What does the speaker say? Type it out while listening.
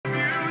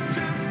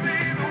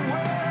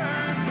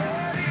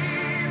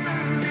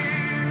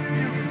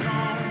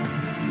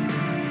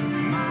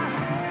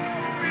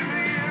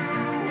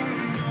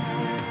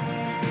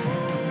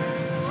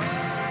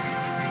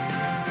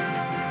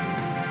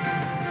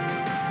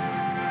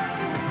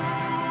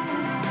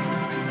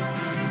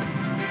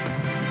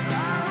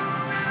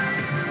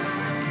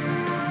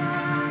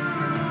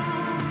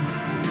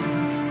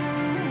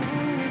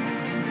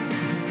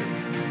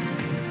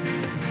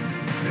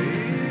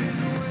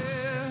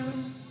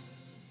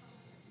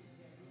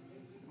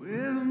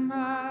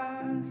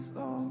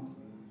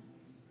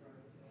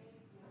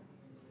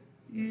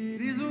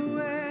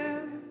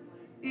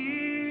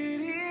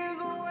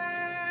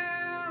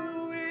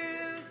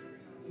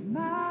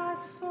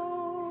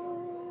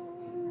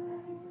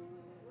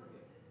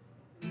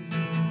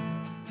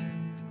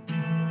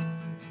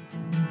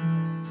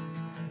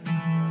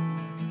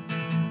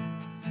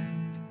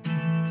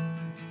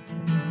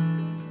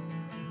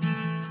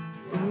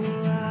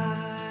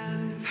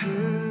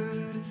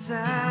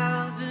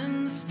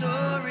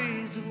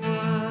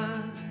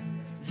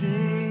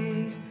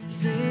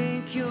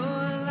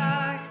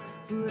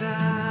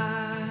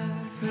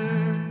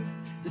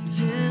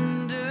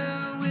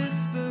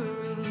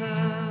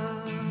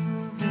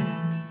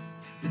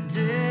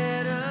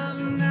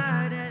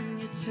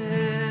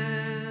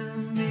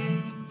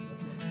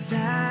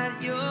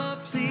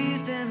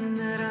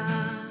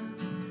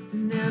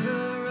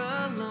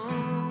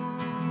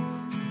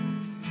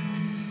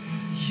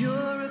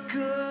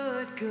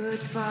good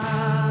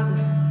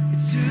Father.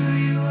 It's who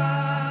you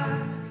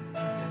are.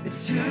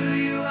 It's who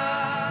you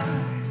are.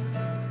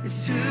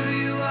 It's who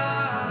you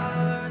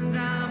are, and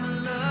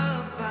I'm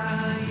loved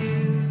by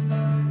you.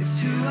 It's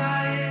who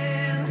I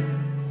am.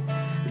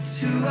 It's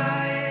who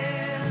I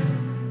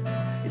am.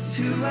 It's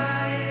who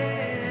I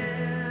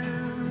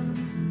am.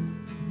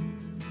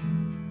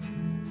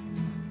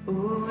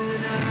 Oh,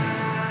 and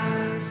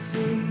I've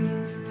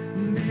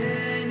seen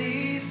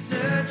many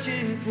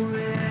searching for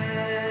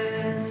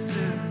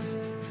answers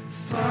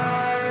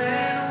far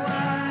and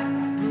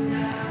wide, but I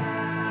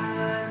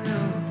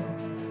know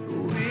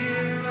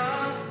we're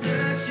all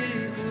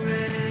searching for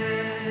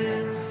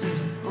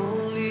answers.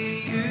 Only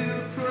you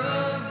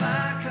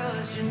provide,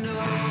 'cause you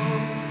know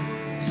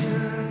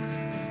just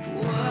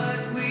what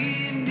we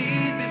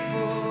need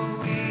before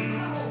we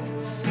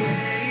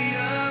say a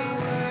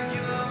word.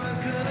 You're a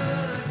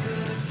good,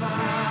 good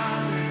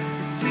Father.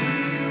 It's who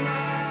you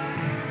are.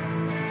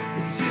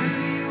 It's who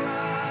you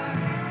are.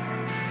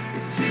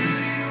 It's who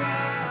you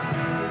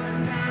are,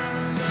 and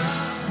I'm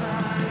loved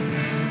by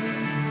you.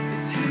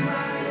 It's who I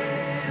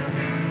am.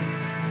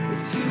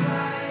 It's who I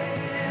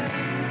am.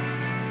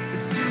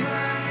 It's who I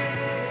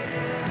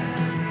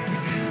am.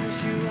 Because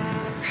you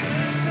are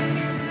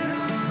perfect in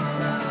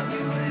all of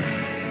your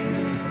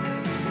ways.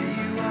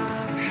 You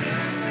are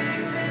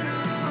perfect in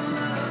all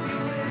of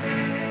your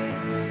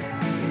ways.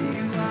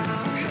 You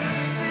are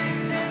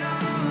perfect in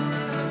all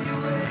of your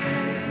ways. To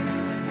us.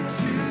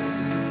 You are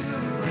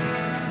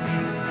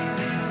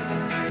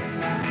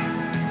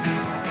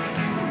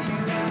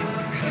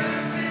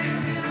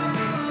perfect in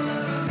all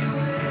of your ways.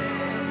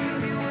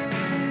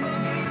 Oh,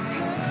 you're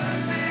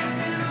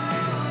perfect in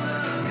all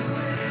of your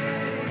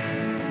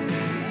ways.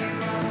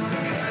 You are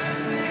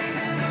perfect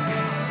in all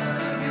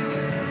of your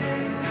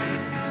ways.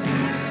 To us.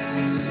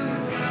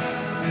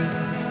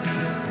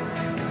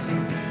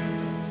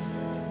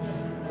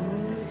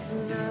 Oh, it's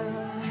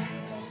love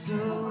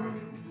so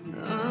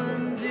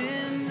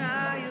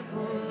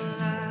undeniable.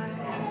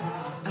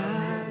 I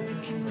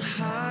can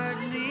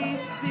hardly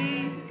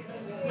speak.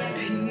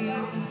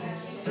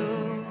 Peace so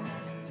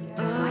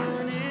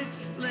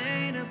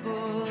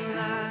unexplainable.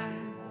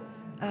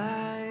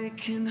 I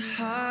can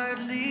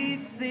hardly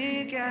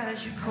think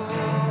as you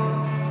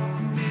call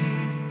me.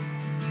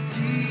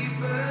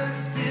 Deeper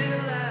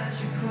still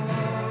as you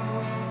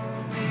call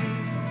me.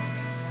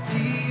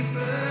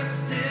 Deeper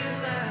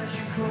still as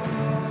you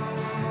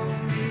call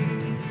me.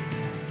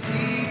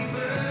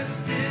 Deeper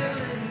still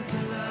into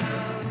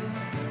love,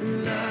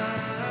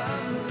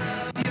 love,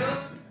 love. Your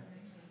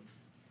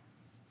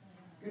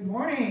Good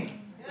morning.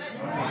 Good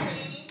morning.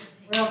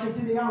 Welcome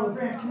to the Olive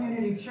Branch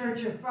Community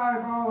Church of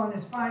Firebaugh on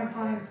this fine,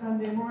 fine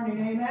Sunday morning.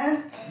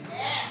 Amen?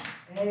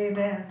 Amen.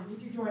 Amen.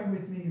 Would you join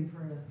with me in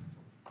prayer?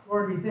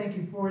 Lord, we thank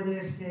you for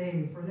this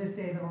day,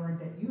 Lord,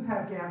 that you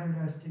have gathered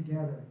us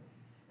together.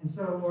 And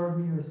so, Lord,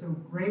 we are so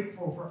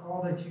grateful for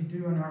all that you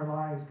do in our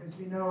lives, because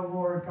we know,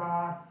 Lord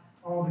God,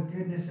 all the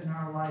goodness in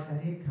our life,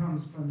 that it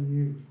comes from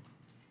you.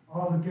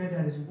 All the good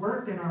that is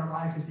worked in our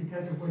life is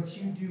because of what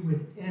you do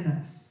within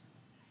us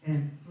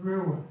and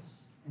through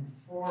us and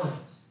for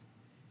us.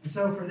 And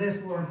so for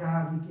this, Lord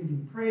God, we give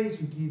you praise,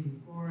 we give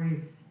you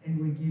glory, and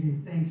we give you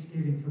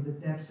thanksgiving for the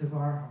depths of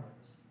our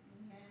hearts.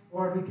 Amen.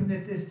 Lord, we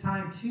commit this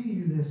time to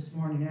you this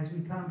morning. As we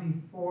come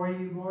before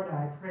you, Lord,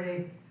 I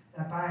pray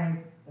that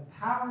by the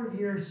power of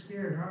your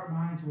Spirit, our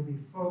minds will be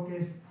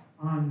focused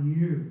on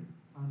you,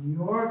 on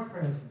your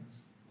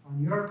presence,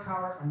 on your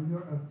power, on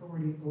your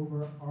authority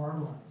over our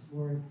lives.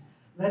 Lord,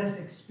 let us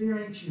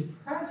experience your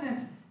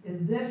presence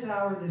in this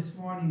hour this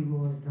morning,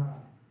 Lord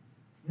God.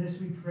 This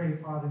we pray,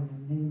 Father, in the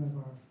name of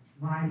our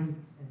mighty and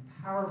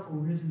powerful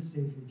risen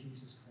Savior,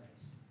 Jesus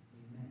Christ.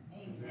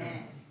 Amen.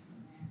 Amen.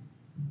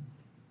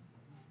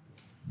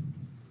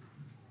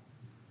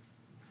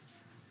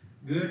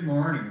 Good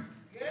morning.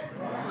 Good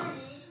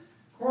morning.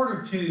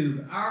 Quarter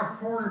two. Our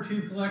quarter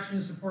two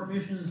collection support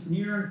missions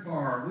near and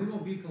far. We will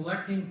be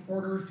collecting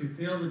quarters to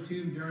fill the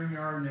tube during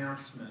our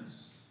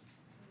announcements.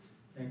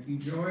 Thank you,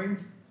 Joy.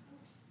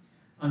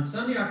 On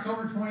Sunday,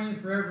 October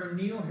 20th, Reverend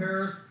Neil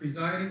Harris,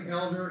 presiding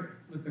elder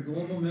with the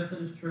Global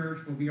Methodist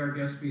Church, will be our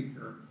guest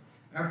speaker.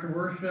 After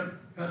worship,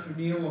 Pastor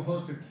Neil will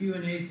host a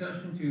Q&A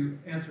session to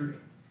answer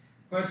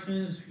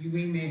questions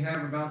we may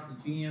have about the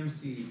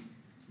GMC.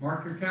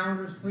 Mark your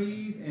calendars,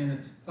 please,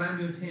 and plan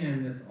to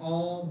attend this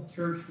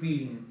all-church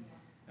meeting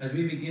as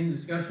we begin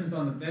discussions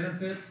on the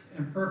benefits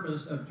and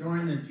purpose of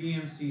joining the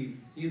GMC.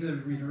 See the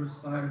reverse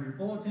side of your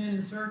bulletin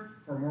insert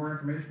for more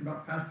information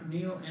about Pastor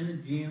Neil and the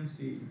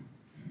GMC.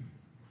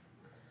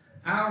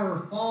 Our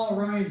fall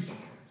rummage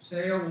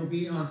sale will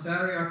be on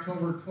Saturday,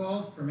 October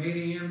 12th from 8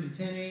 a.m. to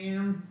 10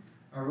 a.m.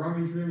 Our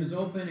rummage room is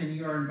open, and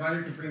you are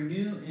invited to bring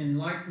new and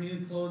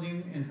like-new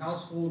clothing and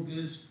household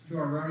goods to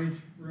our rummage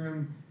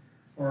room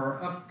for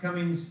our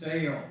upcoming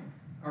sale.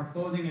 Our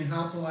clothing and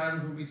household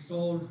items will be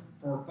sold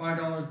for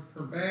 $5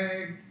 per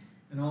bag,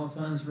 and all the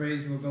funds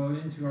raised will go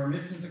into our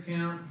missions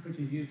account, which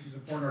is used to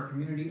support our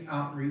community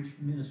outreach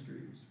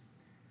ministries.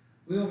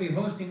 We will be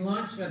hosting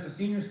lunch at the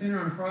Senior Center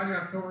on Friday,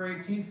 October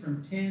 18th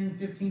from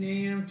 10:15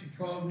 a.m. to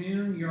 12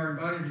 noon. You are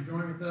invited to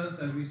join with us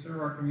as we serve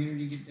our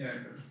community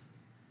get-together.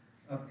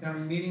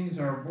 Upcoming meetings,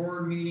 our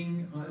board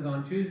meeting is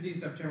on Tuesday,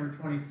 September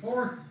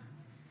 24th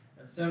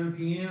at 7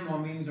 p.m. All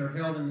meetings are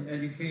held in the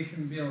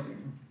Education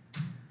Building.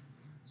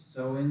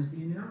 So ends the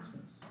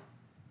announcements.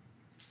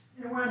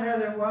 And one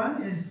other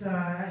one is,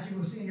 as you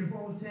will see in your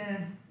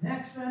bulletin,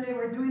 next Sunday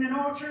we're doing an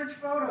all-church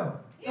photo.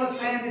 So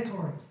it's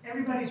mandatory.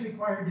 Everybody's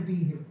required to be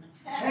here.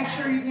 Make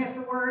sure you get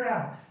the word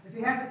out. If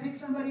you have to pick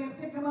somebody up,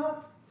 pick them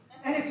up.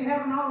 And if you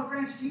have an Olive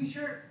Branch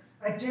t-shirt,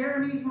 like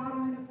Jeremy's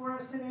modeling it for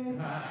us today,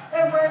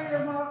 then wear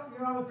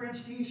your Olive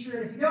Branch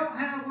t-shirt. If you don't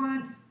have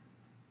one,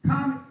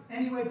 come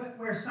anyway, but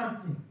wear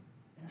something.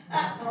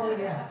 That's all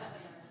we ask.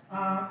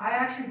 I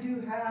actually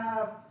do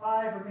have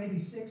 5 or maybe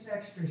 6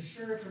 extra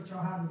shirts, which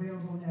I'll have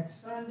available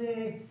next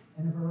Sunday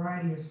in a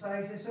variety of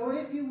sizes. So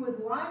if you would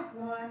like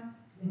one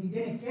and you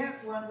didn't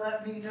get one,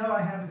 let me know.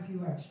 I have a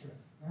few extra.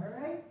 All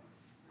right?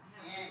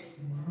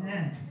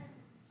 Amen.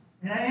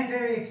 And I am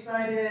very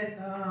excited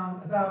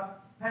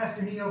about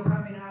Pastor Neil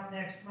coming out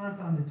next month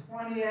on the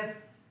 20th.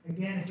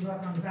 Again, if you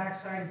look on the back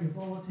side of your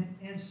bulletin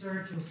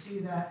insert, you'll see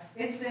that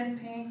it's in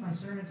pink. My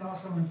sermon's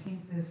also in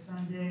pink this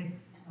Sunday,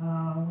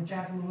 which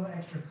adds a little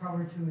extra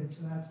color to it,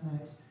 so that's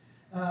nice.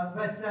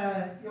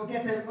 But you'll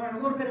get to learn a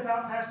little bit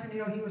about Pastor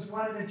Neil. He was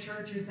one of the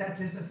churches that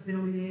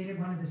disaffiliated,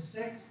 one of the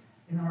 6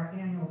 in our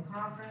annual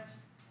conference.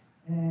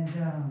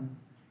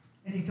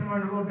 And you can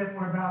learn a little bit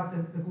more about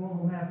the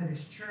Global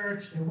Methodist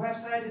Church. Their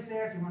website is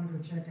there if you want to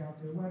go check out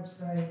their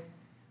website.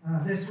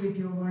 This week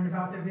you'll learn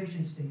about their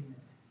vision statement.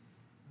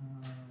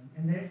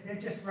 And they're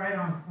just right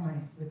on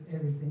point with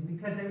everything,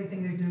 because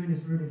everything they're doing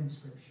is rooted in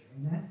Scripture.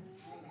 Amen?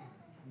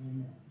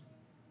 Amen.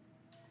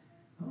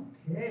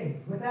 Okay,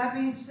 with that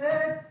being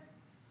said,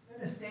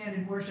 let us stand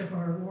and worship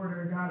our Lord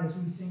our God as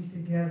we sing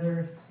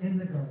together in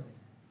the garden.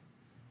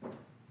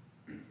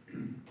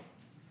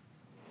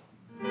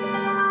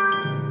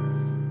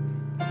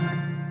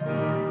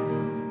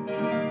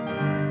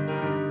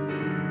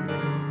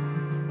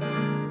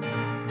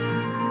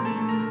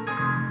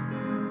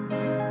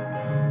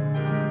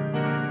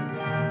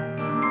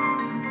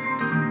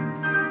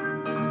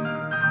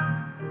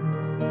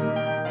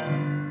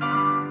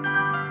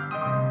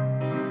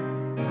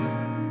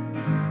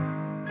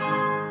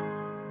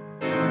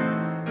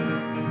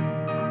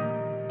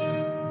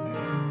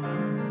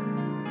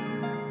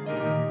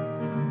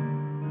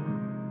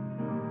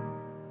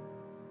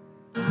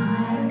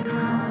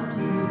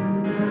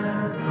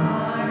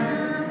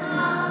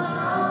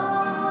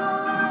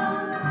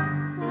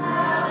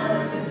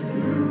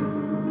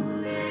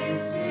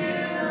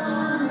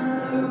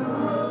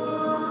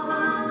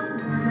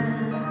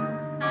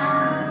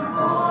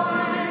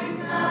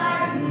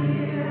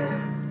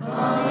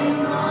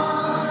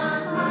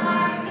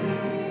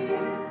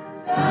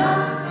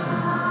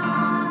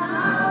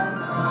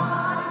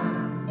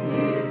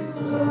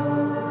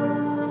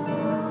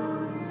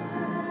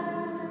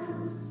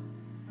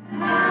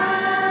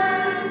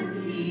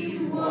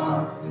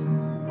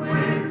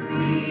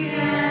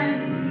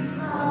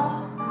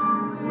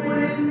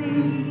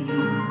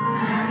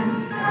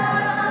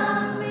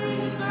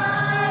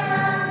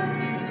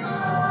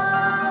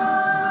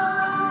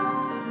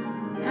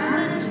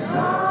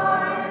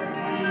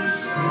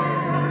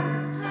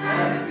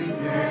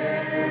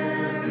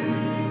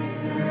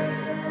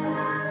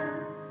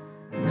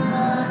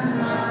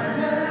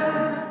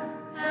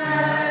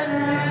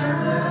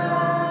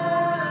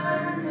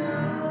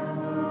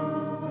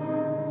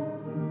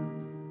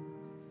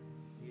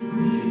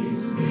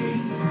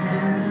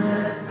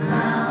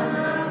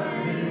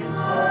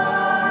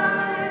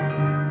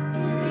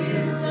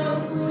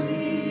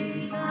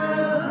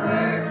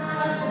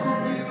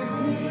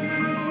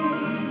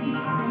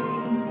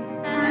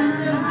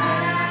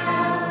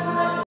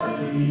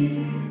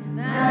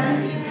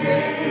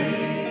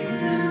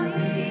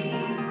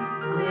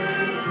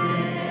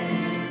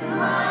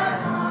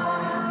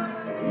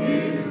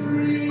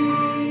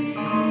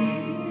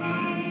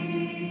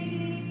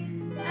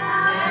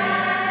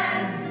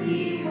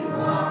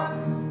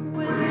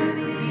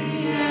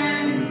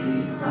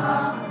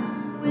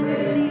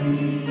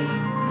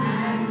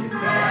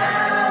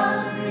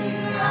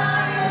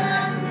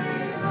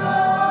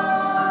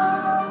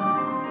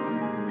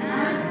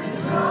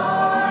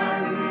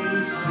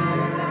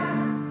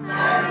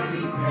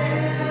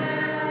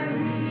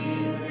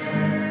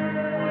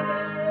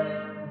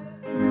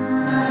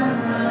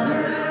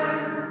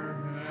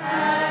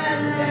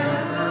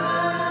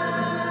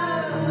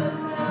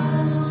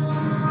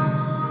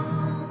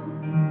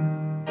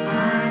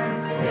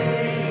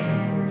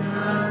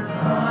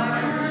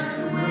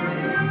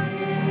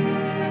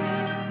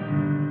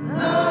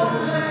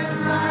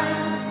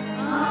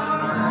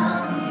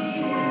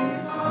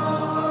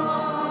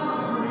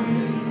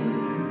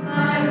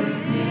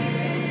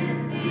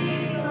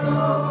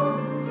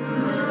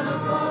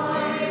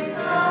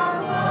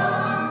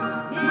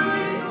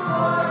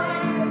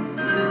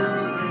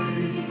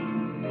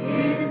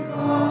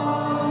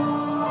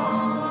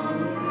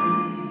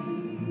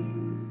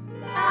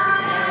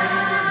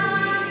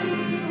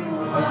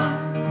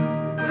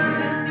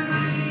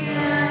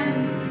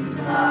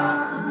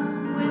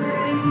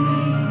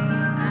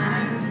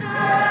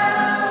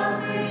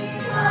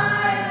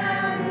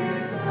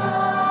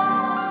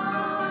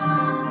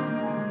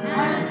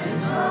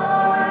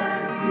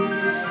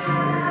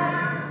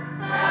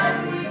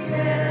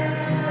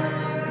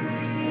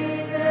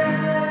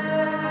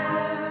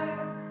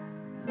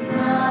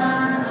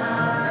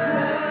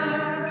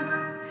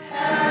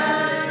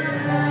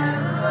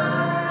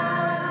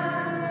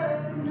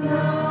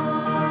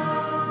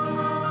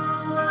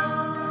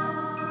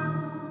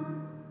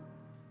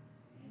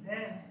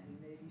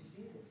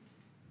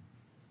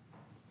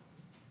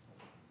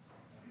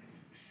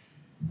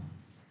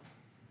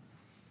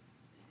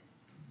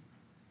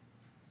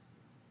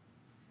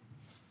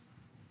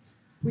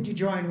 Would you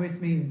join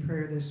with me in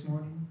prayer this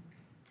morning?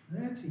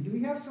 Let's see. Do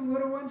we have some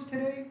little ones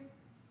today?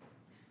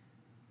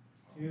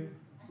 Two.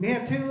 We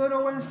have 2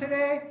 little ones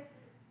today?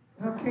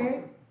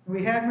 Okay.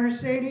 We have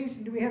Mercedes.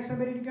 Do we have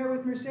somebody to go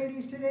with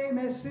Mercedes today?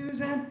 Miss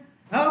Susan?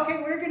 Okay,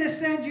 we're going to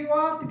send you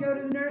off to go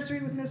to the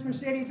nursery with Miss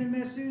Mercedes and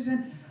Miss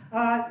Susan.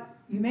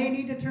 You may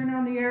need to turn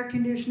on the air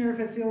conditioner if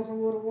it feels a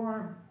little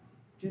warm,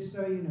 just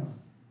so you know.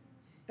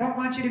 Don't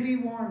want you to be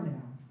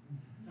warm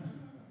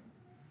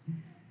now.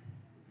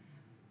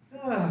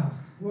 Oh,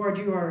 Lord,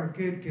 you are a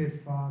good, good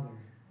Father.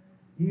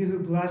 You who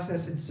bless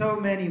us in so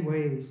many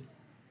ways.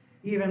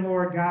 Even,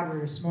 Lord God,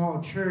 we're a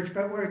small church,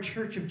 but we're a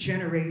church of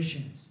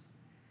generations,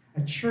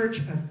 a church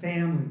of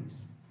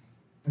families,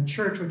 a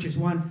church which is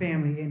one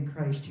family in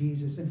Christ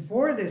Jesus. And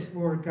for this,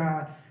 Lord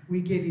God,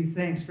 we give you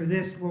thanks. For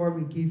this, Lord,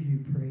 we give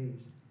you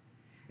praise.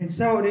 And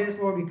so it is,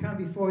 Lord, we come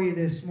before you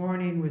this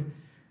morning with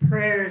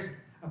prayers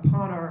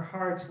upon our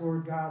hearts,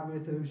 Lord God,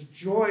 with those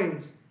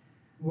joys,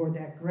 Lord,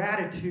 that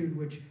gratitude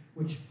which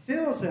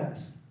fills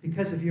us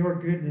because of your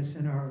goodness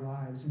in our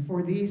lives. And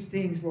for these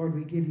things, Lord,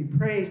 we give you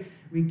praise,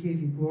 we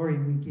give you glory,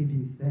 and we give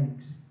you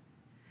thanks.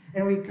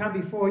 And we come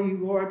before you,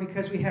 Lord,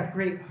 because we have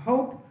great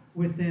hope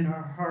within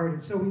our heart.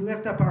 And so we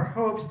lift up our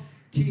hopes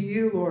to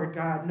you, Lord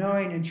God,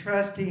 knowing and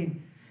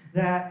trusting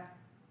that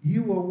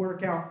you will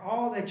work out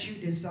all that you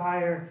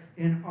desire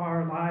in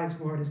our lives,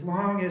 Lord, as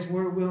long as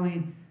we're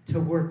willing to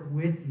work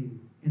with you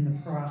in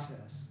the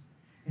process.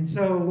 And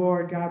so,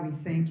 Lord God, we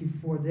thank you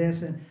for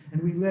this, and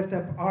we lift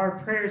up our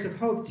prayers of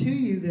hope to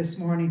you this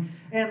morning.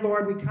 And,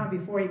 Lord, we come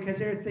before you because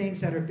there are things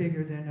that are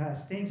bigger than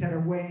us, things that are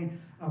weighing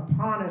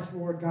upon us,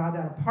 Lord God,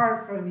 that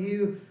apart from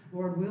you,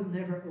 Lord, we'll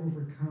never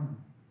overcome.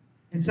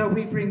 And so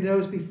we bring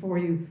those before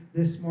you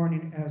this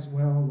morning as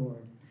well,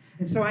 Lord.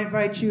 And so I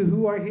invite you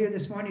who are here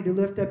this morning to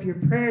lift up your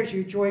prayers,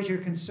 your joys, your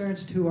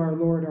concerns to our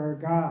Lord, our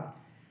God.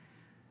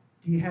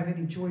 Do you have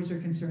any joys or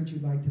concerns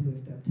you'd like to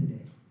lift up today?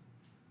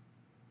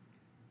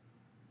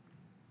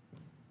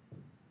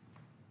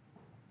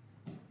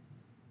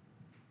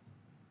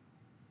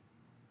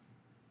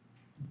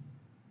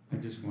 I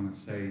just want to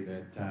say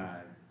that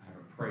I have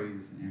a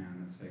praise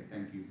and say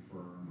thank you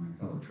for my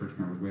fellow church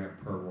members. We have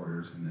prayer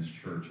warriors in this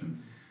church,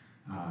 and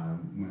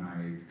when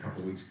I, a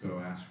couple weeks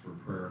ago, asked for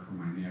prayer for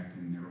my neck,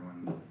 and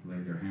everyone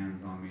laid their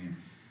hands on me,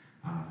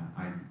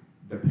 and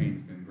the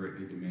pain's been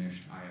greatly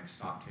diminished. I have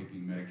stopped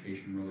taking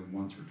medication really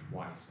once or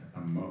twice at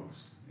the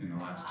most in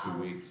the last 2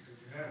 weeks.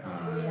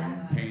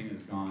 Pain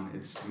is gone.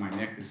 My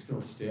neck is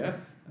still stiff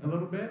a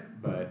little bit,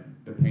 but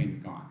the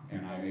pain's gone,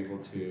 and I'm able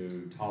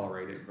to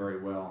tolerate it very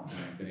well, and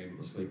I've been able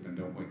to sleep and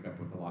don't wake up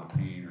with a lot of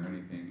pain or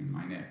anything in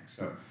my neck.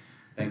 So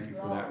thank you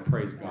for that, and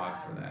praise God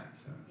for that.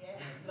 So.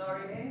 Yes,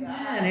 glory to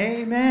God. Amen.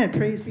 Amen.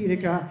 Praise be to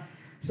God.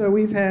 So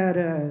we've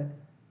had,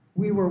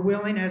 we were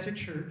willing as a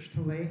church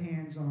to lay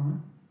hands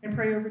on and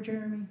pray over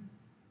Jeremy.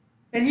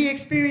 And he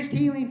experienced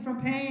healing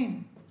from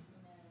pain.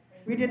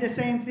 We did the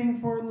same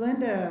thing for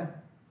Linda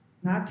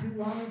not too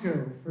long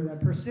ago for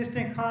that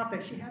persistent cough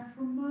that she had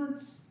for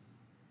months.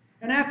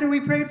 And after we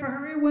prayed for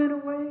her, it went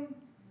away.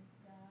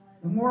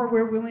 The more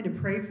we're willing to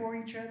pray for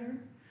each other,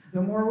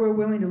 the more we're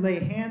willing to lay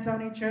hands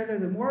on each other,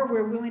 the more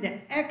we're willing to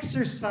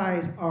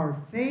exercise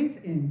our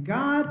faith in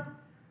God,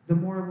 the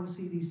more we'll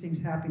see these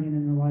things happening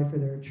in the life of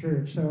their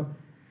church. So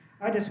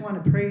I just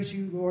want to praise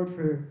you, Lord,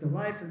 for the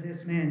life of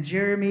this man,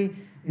 Jeremy.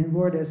 And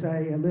Lord, as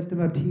I lift him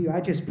up to you,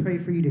 I just pray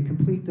for you to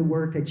complete the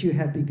work that you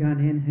have begun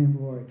in him,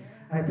 Lord.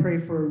 I pray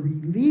for a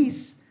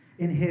release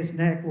in his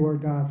neck,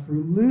 Lord God, for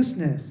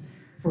looseness,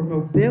 for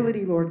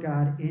mobility, Lord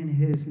God, in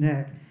his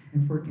neck,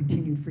 and for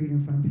continued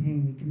freedom from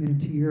pain. We commit him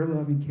to your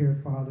loving care,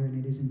 Father,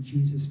 and it is in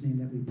Jesus' name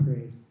that we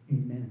pray.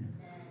 Amen.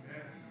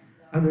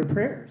 Other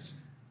prayers?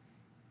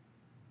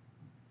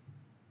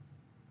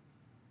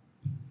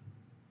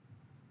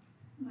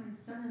 My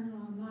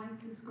son-in-law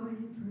Mike is going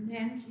in for an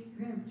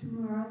angiogram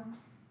tomorrow,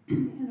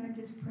 and I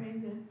just pray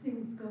that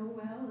things go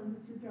well and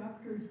that the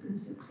doctors can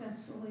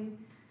successfully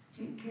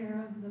take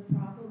care of the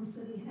problems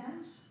that he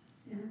has,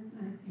 and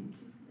I thank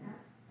you for that.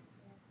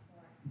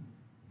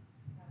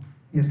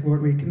 Yes,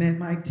 Lord, we commit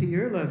Mike to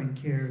your loving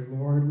care,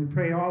 Lord. We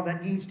pray all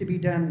that needs to be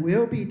done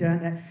will be done,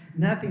 that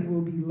nothing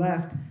will be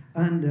left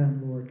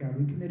undone, Lord God.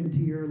 We commit him to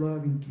your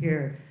loving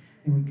care,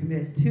 and we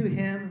commit to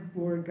him,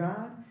 Lord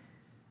God,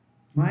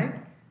 Mike,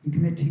 we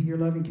commit to your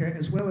loving care,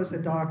 as well as the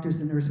doctors,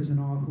 the nurses, and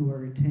all who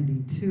are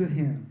attending to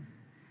him.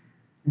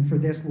 And for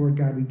this, Lord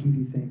God, we give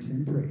you thanks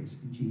and praise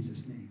in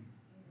Jesus' name.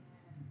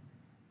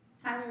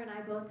 Tyler and I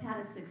both had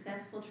a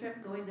successful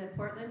trip going to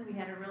Portland. We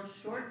had a real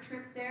short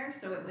trip there,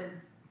 so it was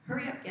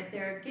hurry up, get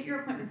there, get your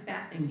appointments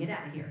fast, and get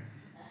out of here.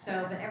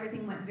 So, but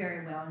everything went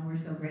very well, and we're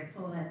so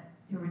grateful that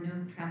there were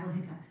no travel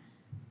hiccups.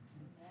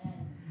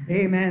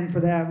 Amen for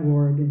that,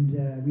 Lord.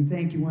 And we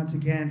thank you once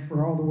again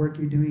for all the work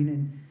you're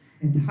doing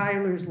in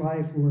Tyler's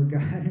life, Lord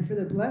God, and for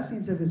the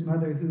blessings of his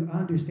mother who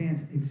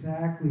understands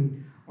exactly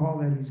all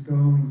that he's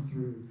going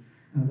through.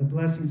 The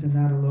blessings in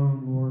that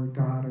alone, Lord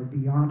God, are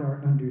beyond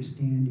our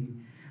understanding.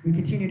 We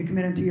continue to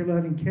commit him to your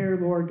loving care,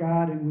 Lord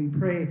God, and we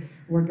pray,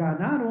 Lord God,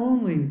 not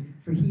only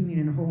for healing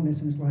and wholeness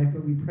in his life,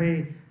 but we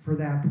pray for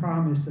that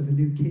promise of a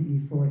new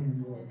kidney for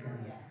him, Lord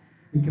God.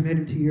 We commit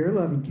him to your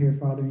loving care,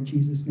 Father. In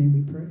Jesus' name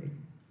we pray.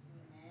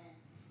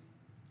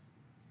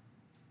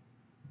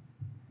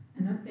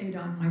 An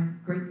update on my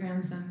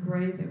great-grandson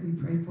Gray that we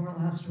prayed for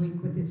last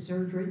week with his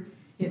surgery.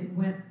 It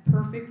went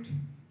perfect.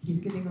 He's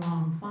getting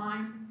along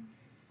fine.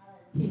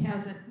 He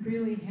hasn't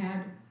really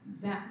had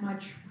that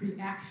much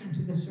reaction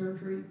to the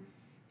surgery,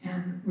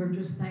 and we're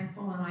just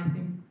thankful, and I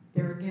think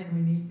there again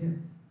we need to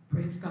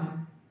praise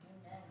God.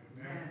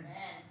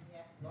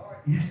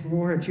 Yes,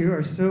 Lord, you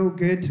are so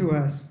good to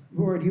us.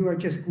 Lord, you are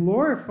just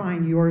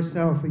glorifying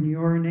yourself in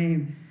your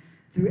name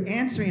through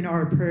answering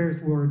our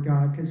prayers, Lord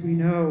God, because we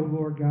know,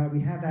 Lord God,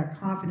 we have that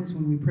confidence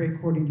when we pray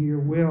according to your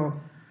will.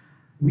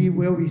 We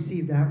will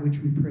receive that which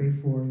we pray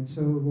for. And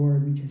so,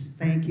 Lord, we just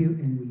thank you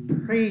and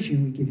we praise you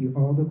and we give you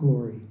all the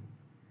glory.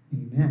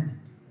 Amen.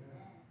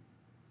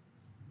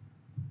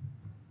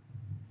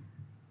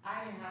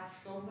 I have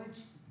so much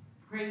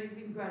praise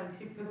and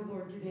gratitude for the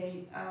Lord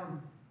today.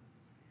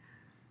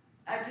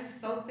 I'm just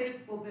so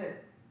thankful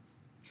that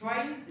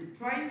try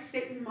as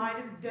Satan might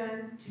have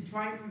done to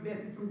try and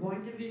prevent me from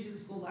going to vision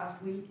school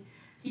last week,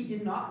 he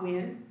did not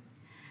win.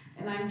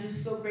 And I'm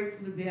just so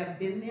grateful to have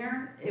been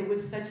there. It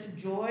was such a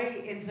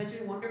joy and such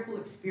a wonderful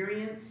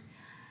experience.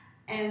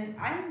 And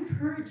I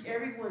encourage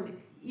everyone,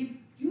 if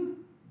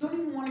you don't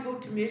even want to go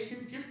to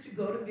missions, just to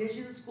go to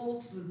vision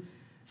school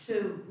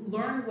to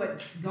learn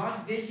what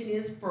God's vision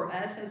is for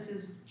us as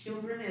his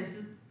children, as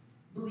his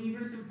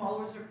believers and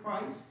followers of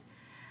Christ.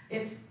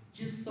 It's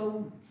just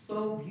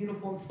so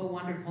beautiful and so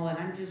wonderful. And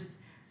I'm just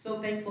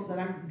so thankful that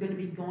I'm going to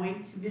be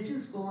going to vision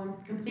school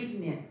and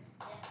completing it.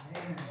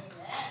 Amen.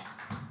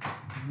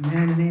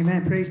 Amen and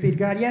amen. Praise be to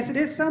God. Yes, it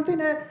is something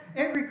that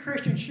every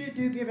Christian should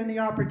do given the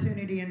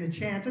opportunity and the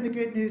chance. And the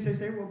good news is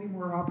there will be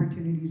more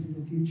opportunities in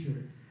the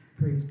future.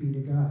 Praise be to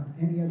God.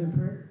 Any other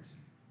prayers?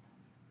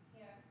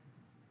 Here.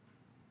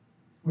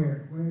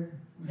 Where?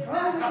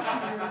 Oh, there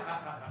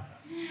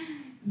she is.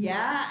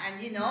 Yeah,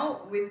 and you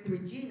know, with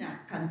Regina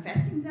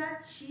confessing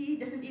that, she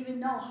doesn't even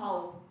know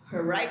how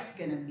her right's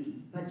gonna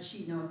be, but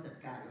she knows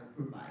that God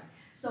will provide.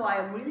 So I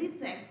am really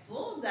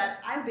thankful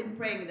that I've been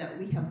praying that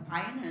we have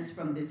pioneers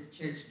from this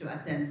church to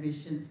attend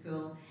Vision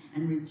School,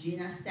 and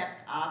Regina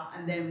stepped up,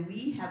 and then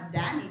we have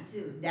Danny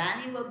too.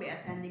 Danny will be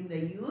attending the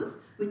youth,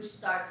 which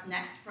starts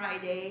next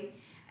Friday,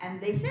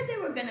 and they said they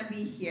were gonna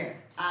be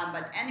here.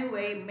 But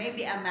anyway,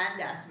 maybe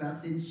Amanda as well,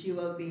 since she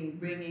will be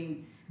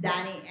bringing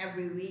Danny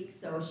every week,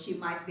 so she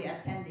might be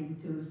attending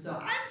too. So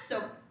I'm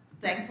so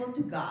thankful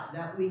to God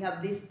that we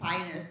have these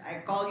pioneers. I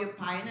call you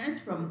pioneers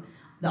from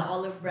the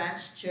Olive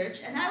Branch Church,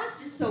 and I was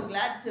just so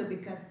glad too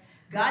because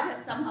God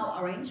has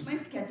somehow arranged my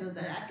schedule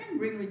that I can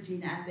bring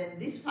Regina, and then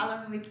this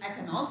following week I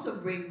can also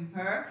bring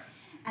her.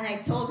 And I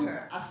told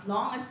her, as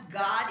long as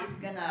God is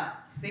gonna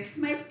fix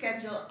my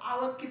schedule, I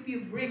will keep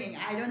you bringing.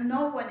 I don't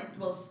know when it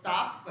will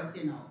stop because,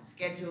 you know,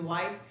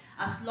 schedule-wise,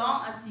 as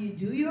long as you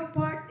do your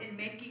part in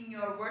making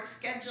your work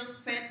schedule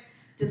fit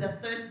to the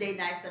Thursday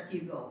nights that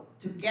you go.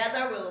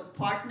 Together we'll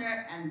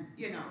partner and,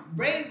 you know,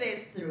 brave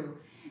this through.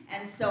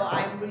 And so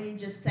I'm really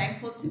just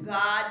thankful to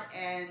God,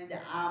 and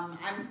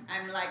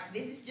I'm like,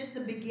 this is just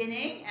the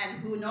beginning, and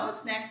who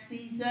knows, next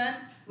season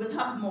we'll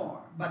have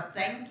more. But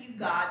thank you,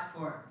 God,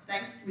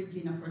 thanks,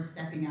 Regina, for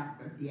stepping up,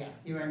 because yes,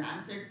 you're an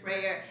answered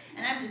prayer,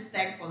 and I'm just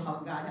thankful how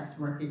God has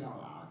worked it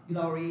all out.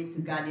 Glory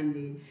to God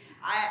indeed.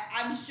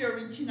 I'm sure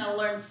Regina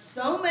learned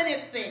so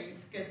many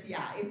things, because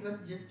yeah, it was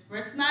just,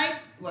 first night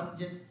was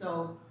just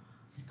so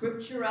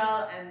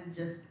scriptural, and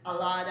just a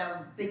lot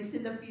of things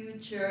in the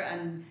future,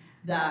 and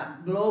the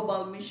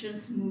global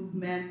missions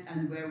movement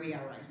and where we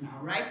are right now,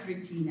 right,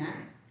 Regina?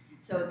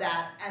 So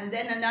that, and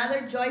then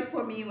another joy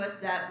for me was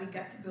that we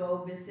got to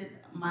go visit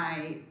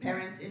my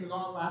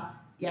parents-in-law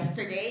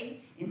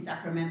yesterday in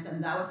Sacramento,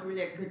 and that was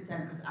really a good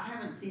time because I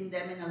haven't seen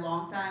them in a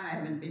long time. I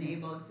haven't been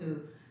able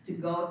to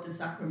go to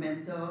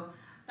Sacramento.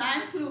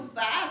 Time flew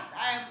fast.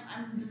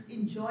 I'm just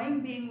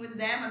enjoying being with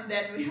them, and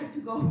then we had to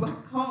go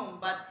back home.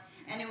 But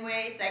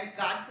anyway, thank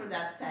God for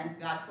that. Thank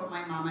God for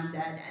my mom and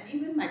dad, and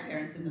even my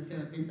parents in the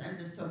Philippines. I'm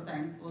just so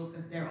thankful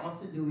because they're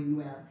also doing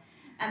well.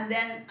 And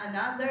then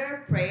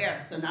another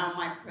prayer. So now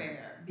my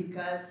prayer,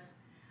 because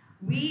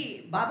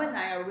Bob and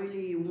I are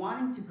really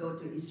wanting to go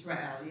to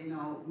Israel. You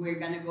know, we're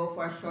going to go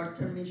for a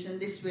short-term mission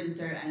this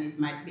winter, and it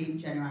might be in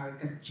January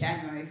because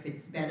January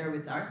fits better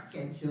with our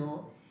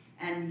schedule.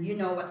 And you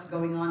know what's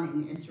going on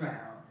in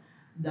Israel.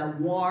 The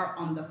war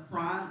on the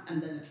front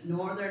and the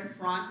northern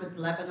front with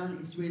Lebanon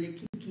is really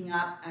kicking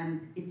up,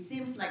 and it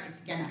seems like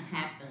it's gonna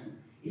happen.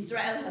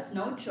 Israel has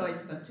no choice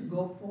but to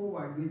go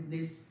forward with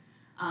this,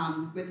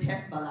 with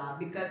Hezbollah,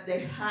 because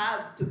they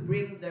have to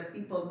bring their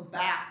people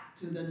back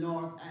to the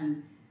north,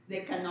 and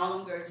they can no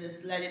longer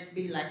just let it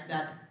be like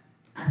that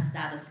as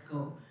status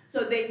quo.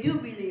 So they do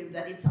believe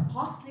that it's a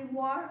costly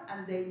war,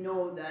 and they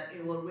know that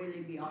it will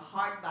really be a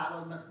hard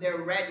battle, but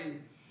they're ready.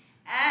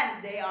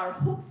 And they are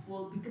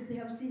hopeful because they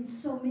have seen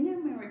so many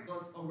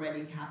miracles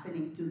already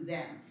happening to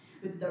them.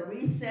 with the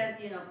recent,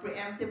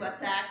 preemptive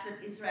attacks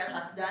that Israel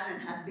has done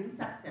and have been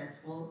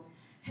successful.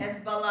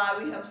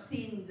 Hezbollah, we have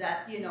seen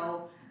that,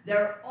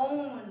 their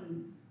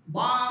own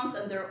bombs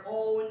and their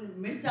own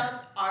missiles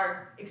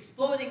are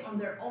exploding on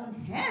their own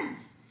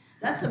heads.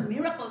 That's a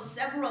miracle.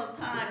 Several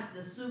times,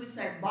 the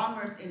suicide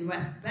bombers in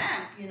West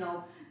Bank,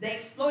 they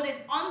exploded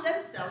on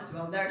themselves.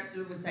 Well, they're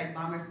suicide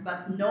bombers,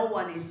 but no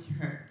one is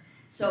hurt.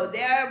 So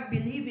they're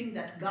believing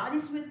that God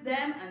is with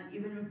them, and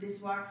even with this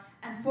war.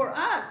 And for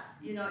us,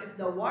 if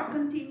the war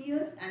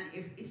continues and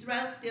if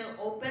Israel still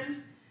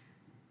opens,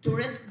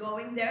 tourists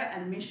going there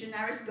and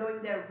missionaries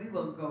going there, we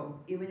will go,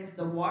 even if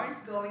the war is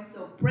going.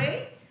 So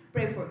pray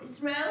for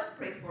Israel,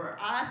 pray for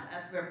us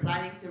as we're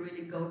planning to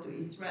really go to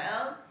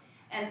Israel,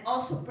 and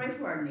also pray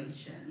for our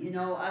nation.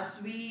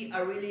 As we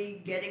are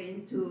really getting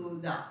into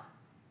the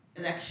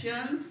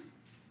elections,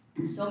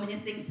 and so many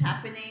things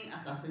happening,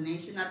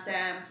 assassination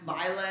attempts,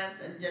 violence,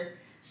 and just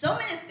so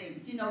many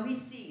things. We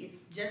see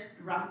it's just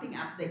ramping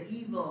up the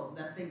evil,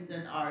 the things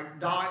that are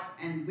dark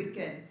and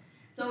wicked.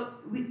 So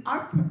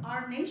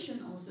our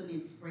nation also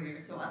needs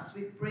prayer. So as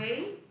we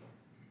pray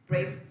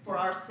for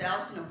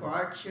ourselves, for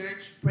our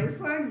church, pray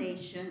for our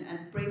nation,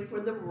 and pray for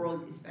the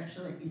world,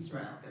 especially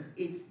Israel, because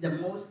it's the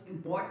most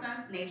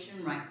important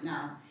nation right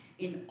now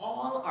in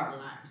all our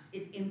lives.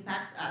 It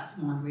impacts us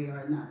one way or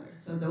another.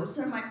 So those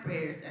are my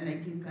prayers, and I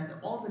give God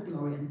all the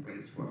glory and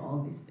praise for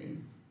all these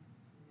things.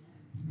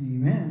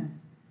 Amen.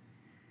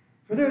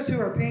 For those who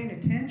are paying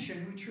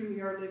attention, we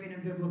truly are living in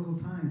biblical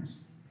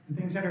times. The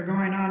things that are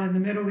going on in the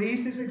Middle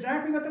East is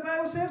exactly what the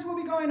Bible says will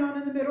be going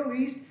on in the Middle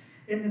East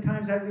in the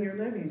times that we are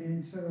living.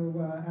 And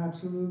so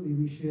absolutely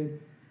we should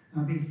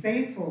be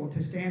faithful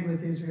to stand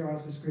with Israel,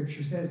 as the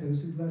scripture says.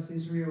 Those who bless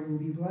Israel will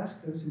be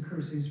blessed. Those who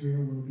curse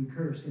Israel will be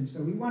cursed. And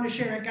so we want to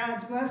share in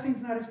God's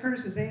blessings, not his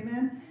curses.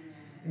 Amen?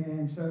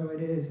 And so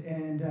it is.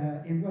 And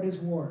in what is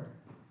war?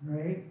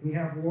 Right? We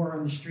have war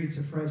on the streets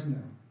of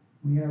Fresno.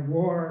 We have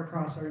war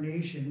across our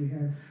nation. We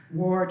have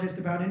war just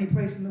about any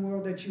place in the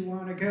world that you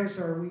want to go.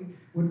 So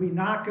would we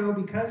not go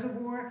because of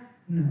war?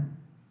 No.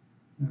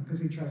 No, because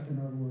we trust in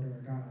our Lord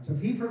our God. So if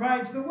he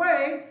provides the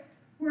way,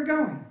 we're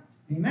going.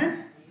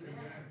 Amen?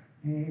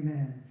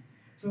 Amen.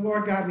 So,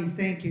 Lord God, we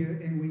thank you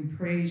and we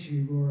praise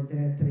you, Lord,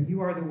 that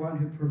you are the one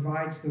who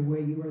provides the way.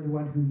 You are the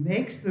one who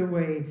makes the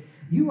way.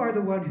 You are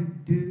the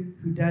one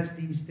who does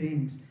these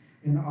things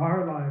in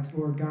our lives,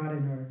 Lord God,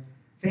 in our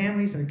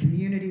families, our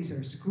communities,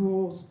 our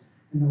schools,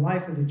 in the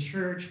life of the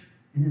church,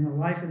 and in the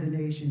life of the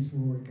nations,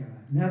 Lord God.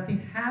 Nothing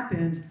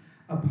happens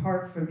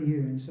apart from you.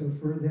 And so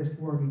for this,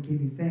 Lord, we give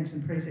you thanks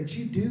and praise that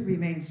you do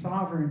remain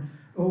sovereign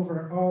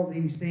over all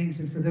these things.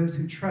 And for those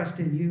who trust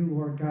in you,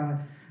 Lord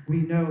God, we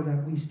know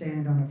that we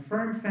stand on a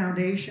firm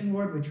foundation,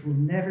 Lord, which will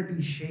never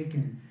be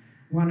shaken,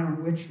 one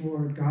on which,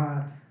 Lord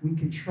God, we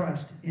can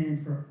trust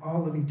in for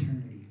all of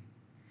eternity.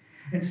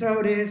 And so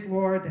it is,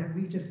 Lord, that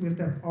we just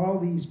lift up all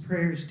these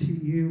prayers to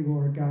you,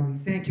 Lord God. We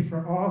thank you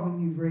for all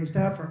whom you've raised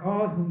up, for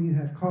all whom you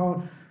have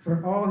called,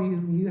 for all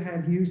whom you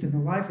have used in the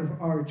life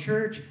of our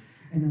church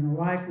and in the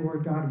life,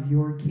 Lord God, of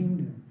your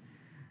kingdom.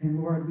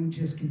 And Lord, we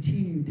just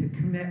continue to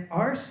commit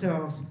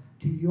ourselves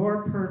to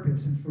your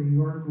purpose and for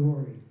your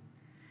glory.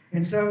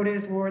 And so it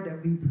is, Lord,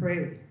 that we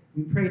pray.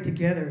 We pray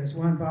together as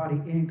one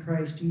body in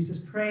Christ Jesus,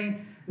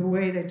 praying the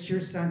way that your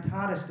Son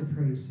taught us to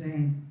pray,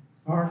 saying,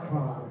 Our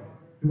Father,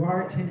 who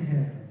art in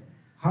heaven,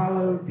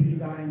 hallowed be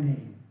thy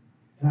name.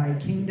 Thy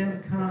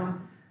kingdom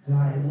come,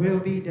 thy will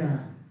be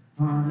done,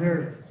 on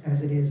earth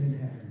as it is in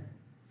heaven.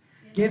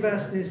 Give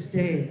us this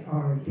day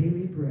our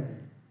daily bread,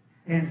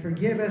 and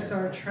forgive us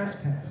our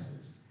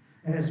trespasses,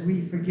 as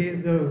we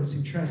forgive those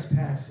who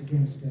trespass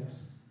against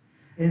us.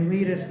 And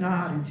lead us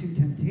not into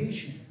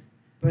temptation,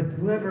 but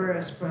deliver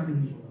us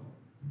from evil.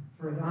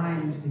 For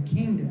thine is the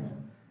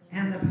kingdom,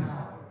 and the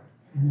power,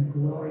 and the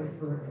glory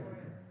forever.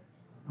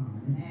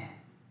 Amen.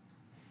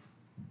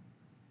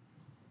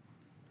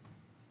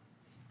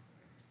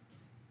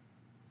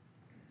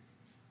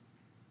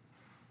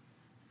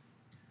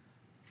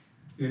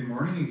 Good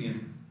morning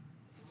again.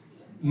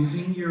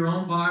 Using your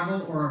own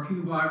Bible or a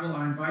Pew Bible,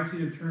 I invite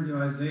you to turn to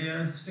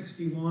Isaiah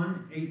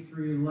 61, 8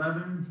 through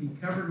 11. He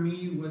covered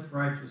me with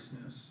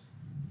righteousness.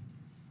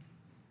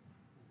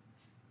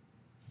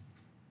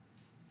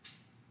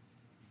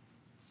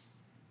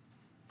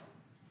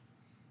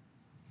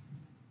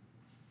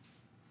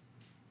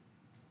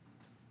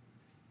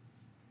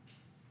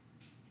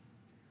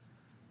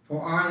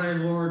 For I, thy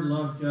Lord,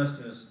 love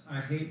justice. I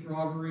hate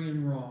robbery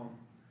and wrong.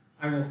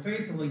 I will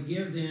faithfully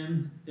give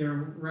them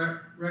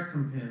their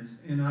recompense,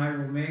 and I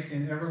will make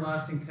an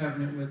everlasting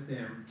covenant with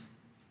them.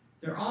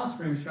 Their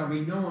offspring shall be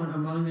known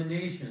among the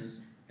nations,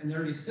 and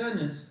their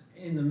descendants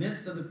in the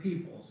midst of the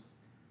peoples.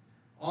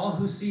 All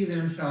who see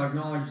them shall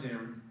acknowledge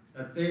them,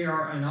 that they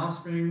are an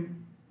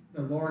offspring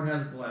the Lord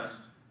has blessed.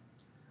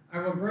 I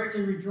will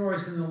greatly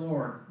rejoice in the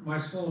Lord. My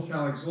soul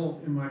shall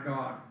exult in my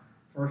God,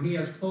 for he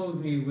has clothed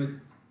me with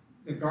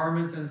the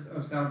garments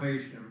of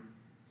salvation.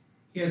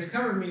 He has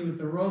covered me with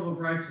the robe of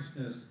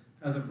righteousness,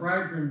 as a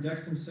bridegroom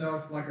decks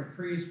himself like a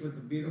priest with a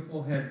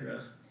beautiful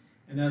headdress.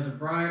 and as a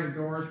bride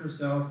adores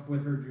herself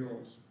with her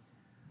jewels.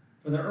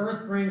 For the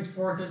earth brings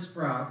forth its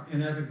sprouts,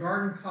 and as a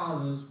garden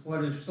causes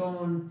what is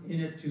sown in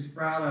it to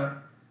sprout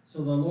up, so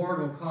the Lord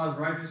will cause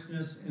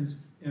righteousness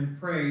and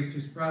praise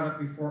to sprout up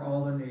before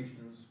all the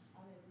nations.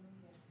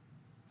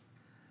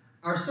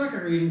 Our second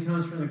reading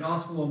comes from the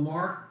Gospel of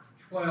Mark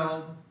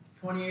 12,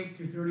 28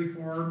 through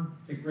 34,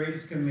 the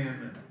greatest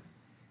commandment.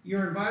 You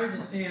are invited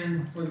to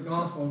stand for the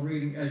Gospel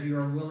reading as you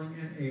are willing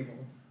and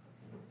able.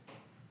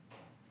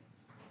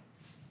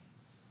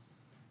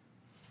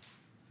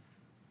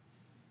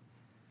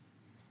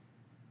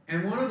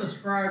 And one of the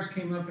scribes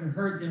came up and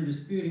heard them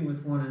disputing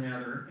with one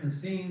another, and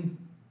seeing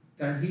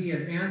that he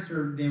had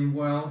answered them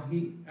well,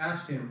 he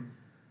asked him,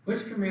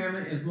 "Which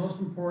commandment is most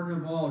important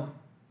of all?"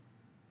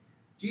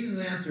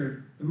 Jesus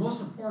answered, "The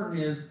most important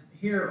is,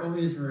 Hear, O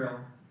Israel,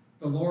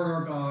 the Lord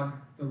our God,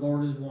 the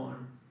Lord is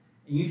one.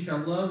 And you shall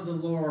love the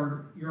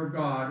Lord your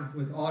God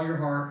with all your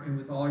heart and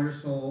with all your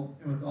soul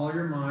and with all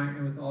your mind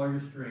and with all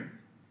your strength.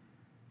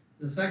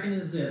 The second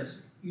is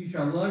this, you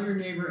shall love your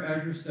neighbor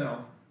as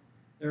yourself.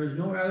 There is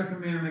no other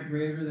commandment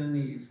greater than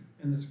these."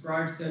 And the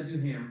scribe said to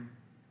him,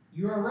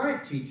 "You are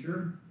right,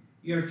 teacher.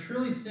 You have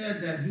truly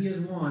said that he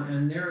is one,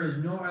 and there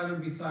is no other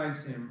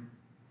besides him.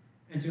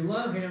 And to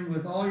love him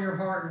with all your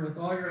heart and with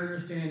all your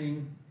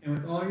understanding and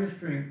with all your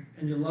strength,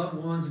 and to love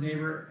one's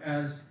neighbor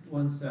as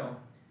oneself,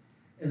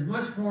 is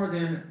much more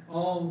than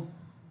all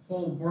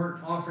whole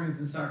burnt offerings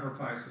and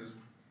sacrifices."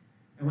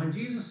 And when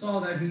Jesus saw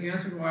that he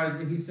answered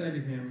wisely, he said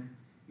to him,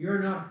 "You are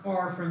not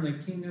far from the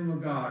kingdom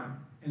of God."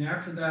 And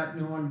after that,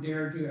 no one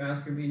dared to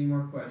ask him any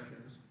more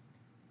questions.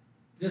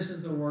 This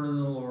is the word of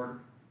the Lord.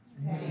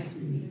 Thanks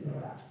be to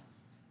God.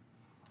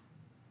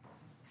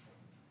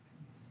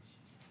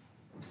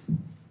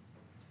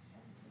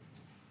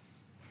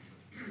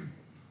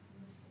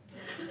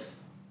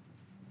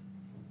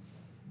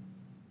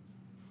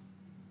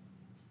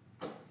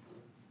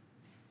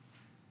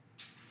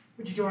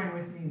 Would you join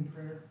with me in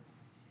prayer?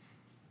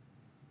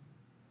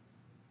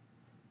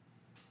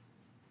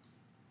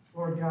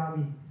 Lord God,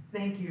 we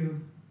thank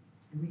you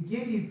and we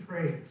give you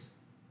praise.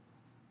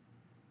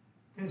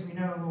 Because we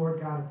know,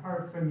 Lord God,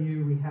 apart from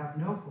you, we have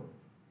no hope.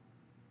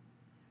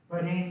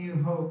 But in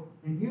you, hope,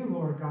 in you,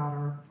 Lord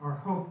God, our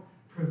hope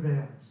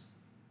prevails.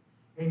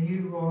 In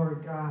you,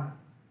 Lord God,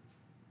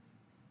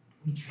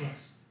 we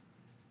trust.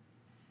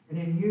 And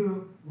in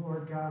you,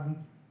 Lord God,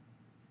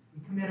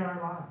 we commit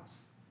our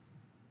lives.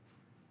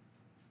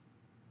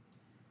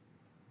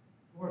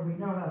 Lord, we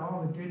know that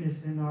all the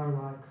goodness in our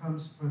life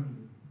comes from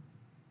you.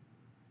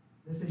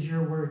 This is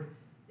your work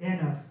in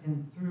us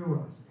and through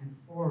us and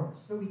for us.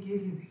 So we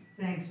give you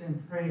thanks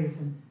and praise.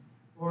 And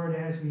Lord,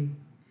 as we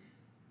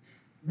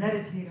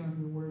meditate on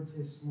your words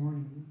this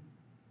morning,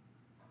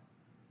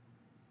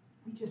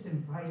 we just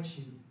invite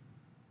you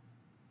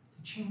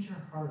to change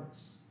our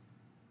hearts,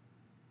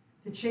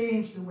 to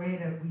change the way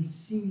that we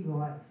see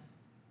life,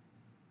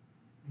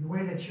 and the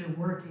way that you're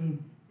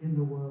working in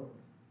the world.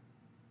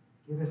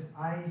 Give us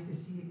eyes to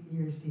see,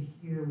 ears to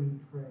hear, we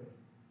pray.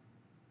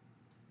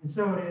 And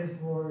so it is,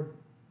 Lord,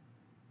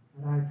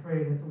 that I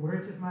pray that the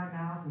words of my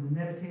mouth and the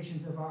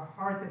meditations of our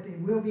heart, that they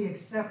will be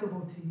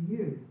acceptable to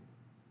you,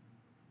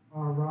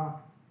 our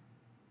rock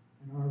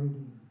and our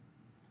Redeemer.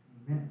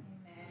 Amen.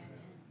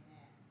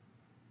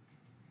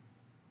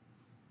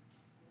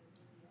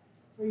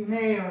 So you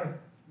may or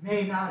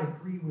may not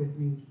agree with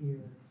me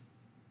here.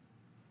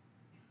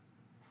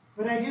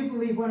 But I do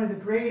believe one of the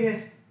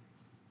greatest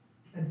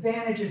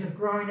advantages of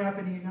growing up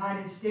in the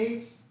United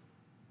States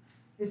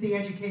is the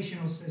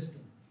educational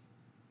system.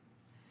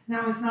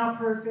 Now, it's not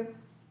perfect.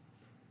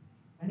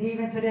 And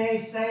even today,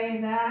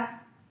 saying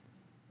that,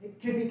 it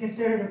could be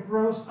considered a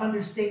gross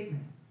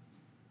understatement.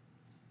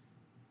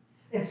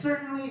 It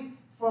certainly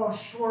falls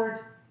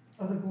short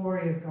of the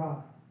glory of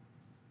God.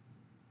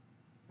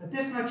 But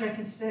this much I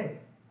can say.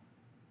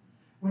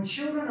 When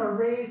children are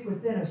raised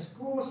within a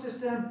school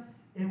system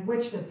in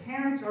which the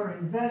parents are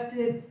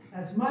invested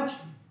as much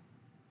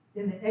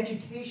in the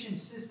education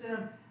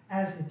system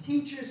as the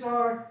teachers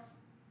are,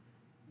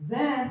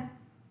 then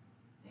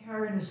they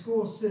are in a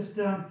school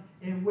system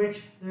in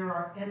which there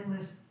are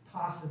endless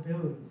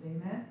possibilities.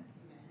 Amen?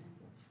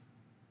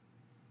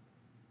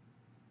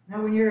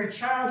 Now, when you're a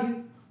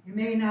child, you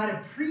may not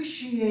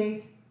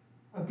appreciate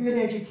a good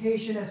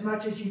education as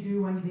much as you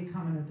do when you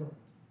become an adult.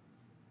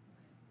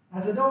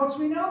 As adults,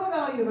 we know the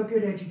value of a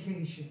good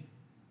education.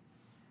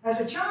 As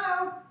a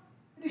child,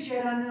 it is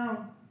yet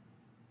unknown.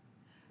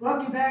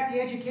 Looking back,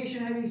 the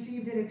education I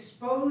received, it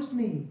exposed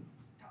me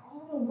to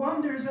all the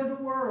wonders of the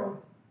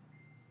world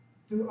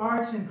through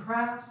arts and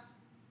crafts,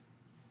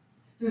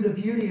 through the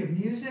beauty of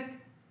music,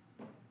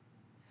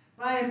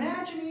 by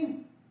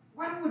imagining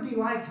what it would be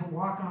like to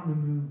walk on the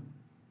moon,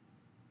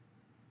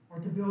 or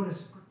to build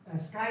a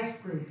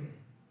skyscraper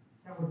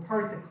that would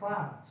part the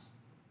clouds.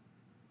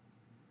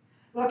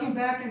 Looking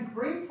back, I'm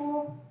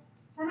grateful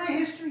for my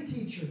history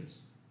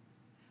teachers,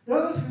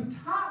 those who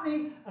taught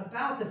me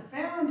about the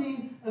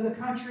founding of the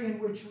country in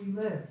which we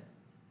live,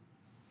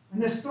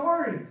 and the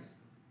stories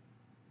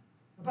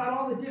about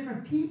all the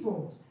different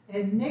peoples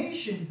and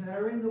nations that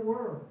are in the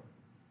world.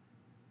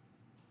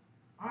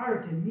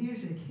 Art and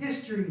music,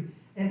 history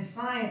and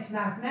science,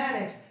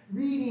 mathematics,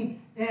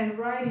 reading and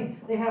writing,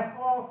 they have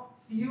all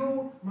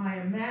fueled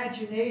my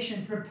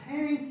imagination,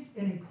 preparing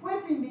and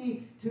equipping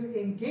me to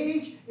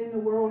engage in the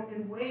world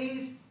in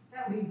ways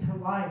that lead to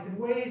life, in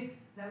ways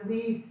that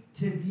lead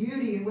to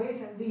beauty, in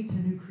ways that lead to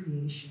new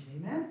creation.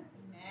 Amen?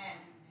 Amen.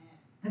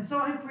 And so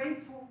I'm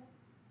grateful.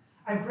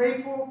 I'm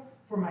grateful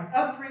for my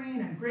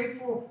upbringing. I'm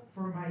grateful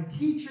for my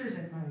teachers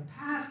and my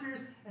pastors,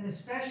 and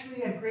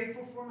especially I'm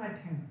grateful for my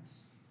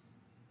parents.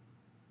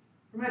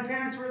 For my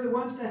parents were the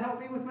ones to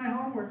help me with my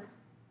homework,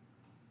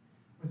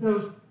 with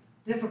those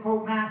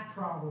difficult math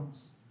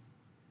problems,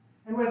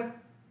 and with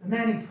the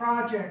many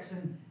projects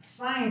and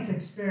science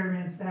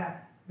experiments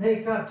that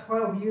make up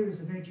 12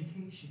 years of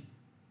education.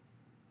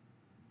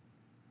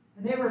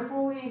 And they were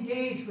fully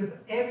engaged with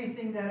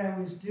everything that I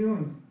was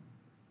doing,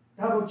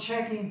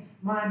 double-checking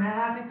my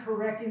math and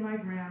correcting my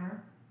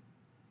grammar.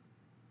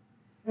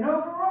 And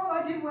overall,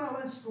 I did well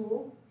in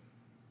school.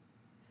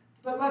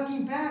 But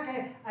looking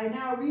back, I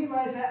now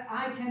realize that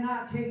I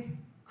cannot take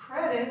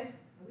credit,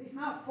 at least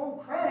not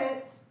full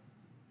credit,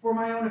 for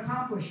my own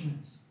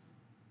accomplishments.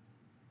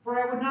 For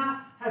I would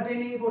not have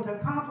been able to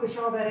accomplish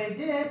all that I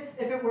did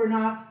if it were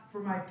not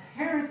for my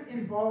parents'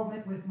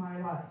 involvement with my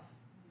life.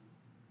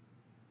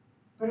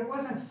 But it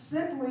wasn't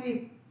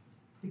simply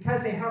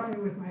because they helped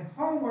me with my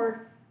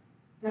homework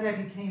that I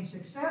became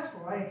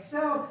successful. I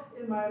excelled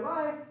in my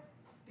life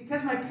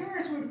because my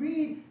parents would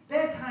read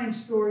bedtime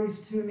stories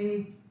to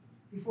me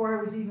before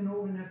I was even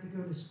old enough to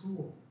go to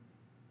school.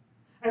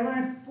 I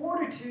learned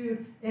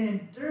fortitude and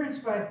endurance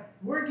by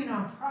working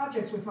on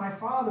projects with my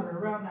father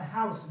around the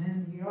house and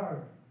in the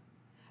yard.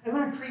 I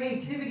learned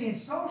creativity and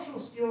social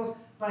skills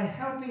by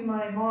helping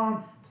my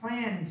mom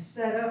plan and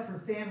set up for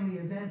family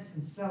events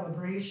and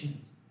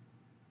celebrations.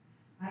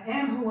 I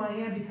am who I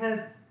am because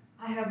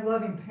I have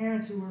loving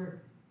parents who were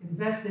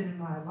invested in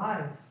my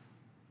life.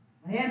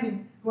 I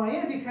am who I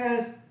am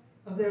because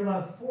of their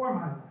love for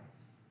my life.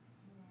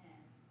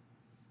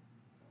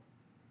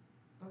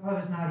 But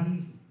love is not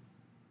easy.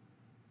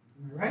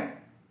 Am I right?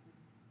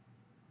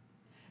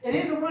 It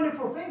is a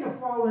wonderful thing to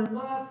fall in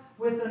love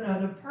with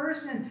another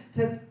person,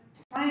 to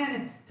plan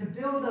and to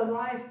build a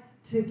life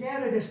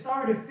together, to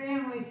start a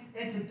family,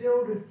 and to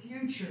build a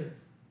future.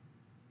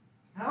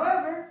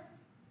 However,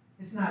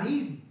 it's not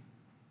easy.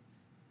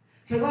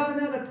 To love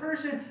another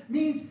person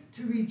means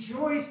to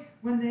rejoice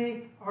when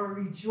they are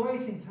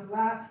rejoicing, to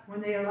laugh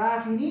when they are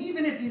laughing,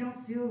 even if you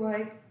don't feel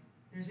like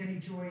there's any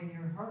joy in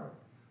your heart.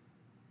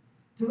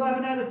 To love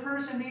another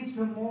person means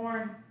to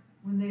mourn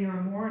when they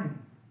are mourning.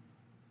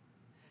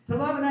 To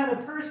love another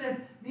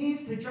person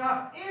means to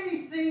drop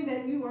everything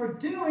that you are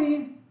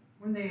doing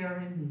when they are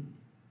in need.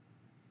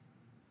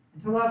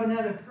 And to love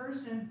another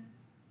person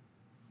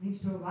means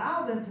to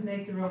allow them to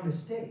make their own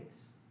mistakes.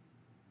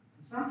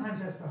 And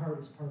sometimes that's the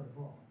hardest part of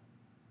all.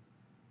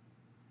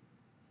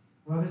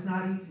 Love is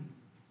not easy.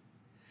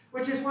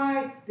 Which is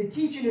why the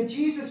teaching of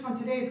Jesus from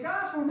today's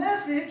gospel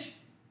message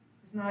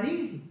is not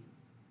easy.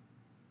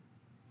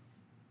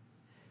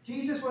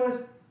 Jesus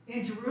was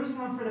in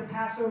Jerusalem for the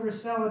Passover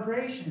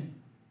celebration.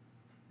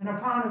 And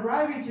upon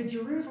arriving to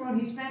Jerusalem,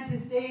 he spent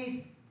his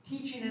days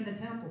teaching in the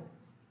temple.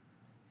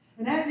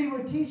 And as he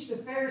would teach, the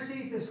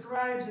Pharisees, the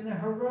scribes, and the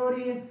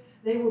Herodians,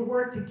 they would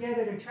work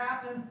together to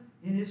trap him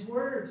in his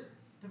words,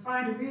 to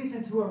find a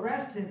reason to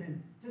arrest him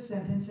and to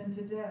sentence him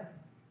to death.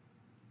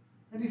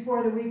 And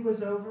before the week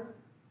was over,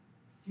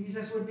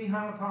 Jesus would be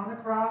hung upon the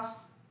cross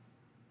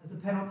as a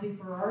penalty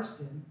for our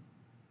sin.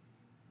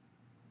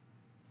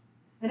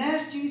 And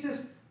as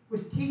Jesus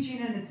was teaching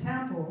in the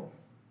temple,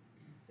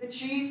 the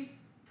chief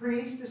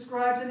priests, the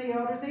scribes, and the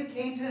elders, they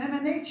came to him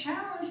and they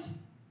challenged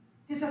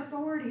his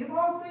authority. Of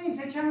all things,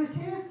 they challenged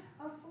his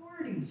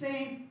authority,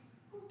 saying,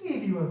 "Who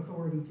gave you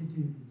authority to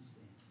do these things?"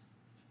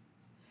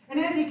 And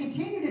as he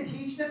continued to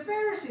teach, the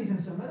Pharisees and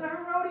some of the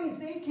Herodians,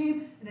 they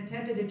came and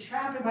attempted to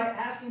trap him by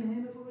asking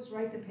him if it was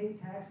right to pay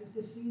taxes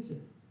to Caesar.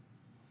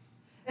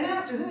 And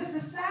after this, the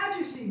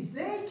Sadducees,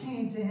 they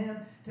came to him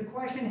to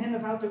question him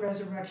about the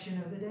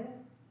resurrection of the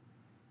dead.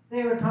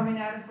 They were coming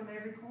at him from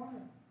every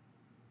corner.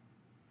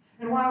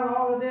 And while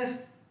all of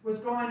this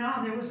was going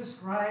on, there was a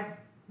scribe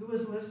who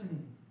was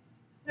listening.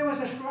 There was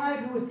a scribe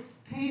who was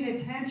paying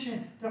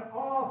attention to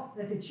all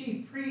that the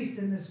chief priests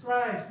and the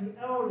scribes, the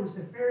elders,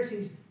 the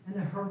Pharisees, and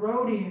the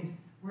Herodians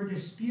were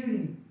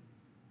disputing.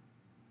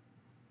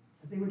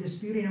 As they were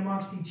disputing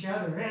amongst each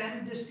other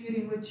and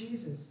disputing with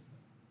Jesus.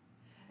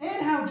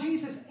 And how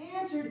Jesus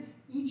answered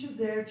each of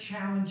their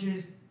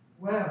challenges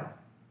well.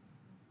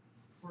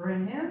 For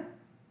in him,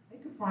 they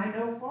could find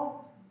no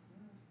fault.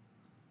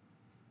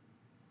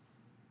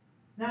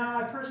 Now,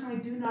 I personally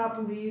do not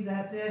believe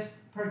that this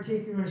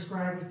particular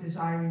scribe was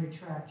desiring to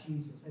trap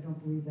Jesus. I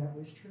don't believe that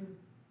was true.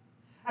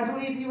 I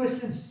believe he was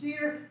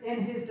sincere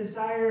in his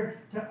desire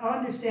to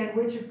understand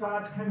which of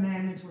God's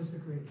commandments was the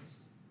greatest.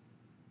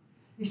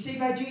 You see,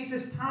 by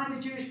Jesus' time,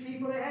 the Jewish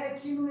people, they had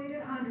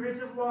accumulated hundreds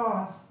of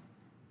laws,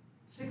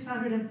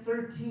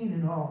 613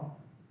 in all.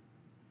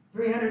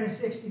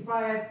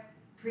 365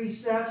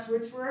 precepts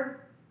which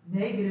were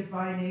negative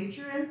by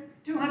nature, and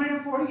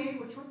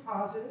 248 which were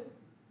positive.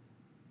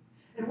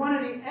 And one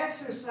of the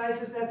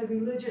exercises that the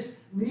religious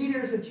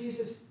leaders of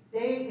Jesus'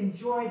 day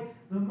enjoyed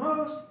the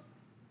most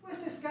was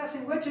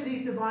discussing which of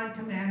these divine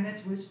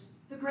commandments was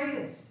the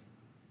greatest.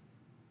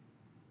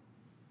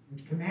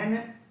 Which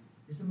commandment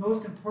is the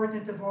most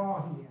important of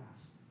all, he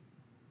asked.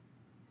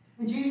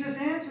 And Jesus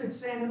answered,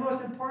 saying, the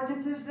most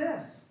important is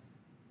this.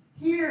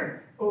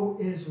 Hear, O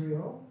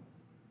Israel,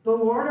 the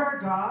Lord our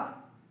God,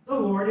 the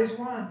Lord is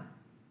one.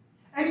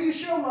 And you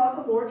shall love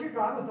the Lord your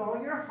God with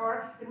all your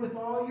heart, and with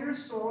all your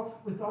soul,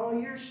 with all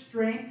your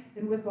strength,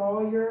 and with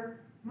all your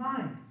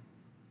mind.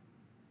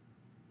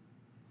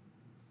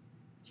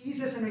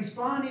 Jesus, in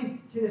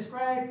responding to the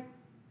scribe,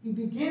 he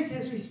begins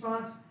his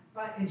response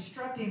by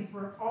instructing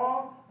for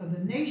all of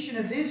the nation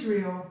of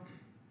Israel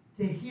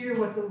to hear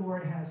what the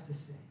Lord has to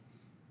say.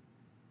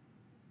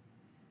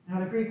 Now,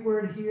 the Greek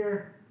word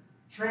here,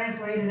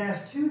 translated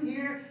as to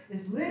hear,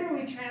 is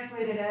literally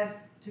translated as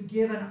to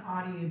give an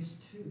audience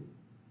to.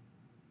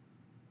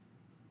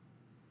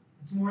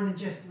 It's more than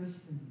just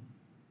listening.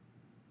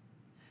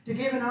 To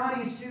give an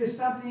audience to is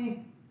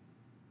something,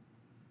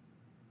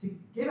 to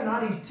give an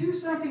audience to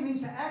something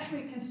means to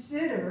actually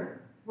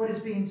consider what is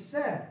being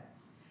said.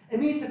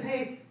 It means to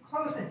pay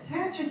close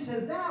attention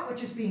to that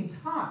which is being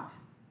taught,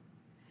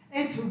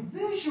 and to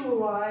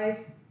visualize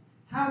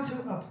how to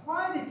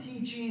apply the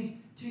teachings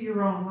to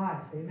your own life.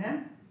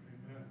 Amen?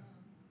 Amen.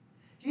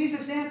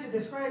 Jesus answered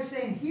the scribe,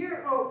 saying,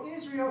 Hear, O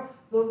Israel,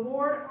 the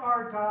Lord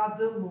our God,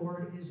 the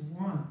Lord is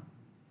one.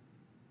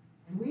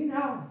 And we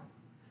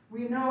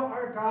know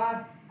our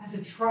God as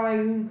a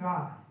triune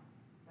God,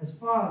 as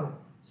Father,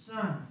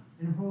 Son,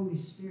 and Holy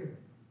Spirit.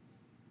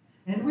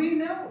 And we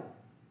know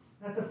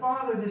that the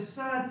Father, the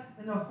Son,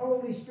 and the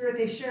Holy Spirit,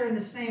 they share in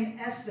the same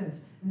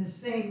essence, in the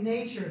same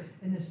nature,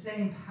 in the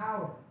same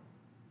power.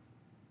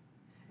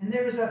 And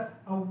there is a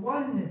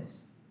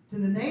oneness to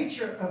the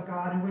nature of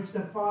God in which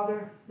the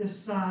Father, the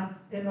Son,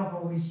 and the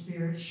Holy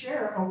Spirit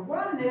share. A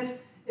oneness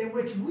in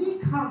which we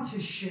come to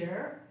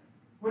share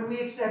when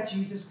we accept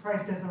Jesus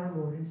Christ as our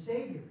Lord and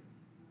Savior.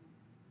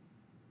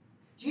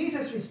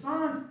 Jesus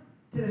responds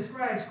to the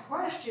scribe's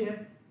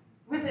question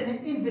with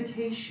an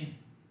invitation.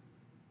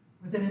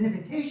 With an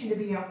invitation to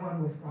be at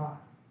one with God.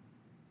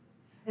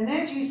 And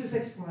then Jesus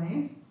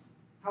explains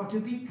how to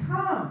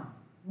become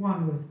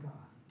one with God.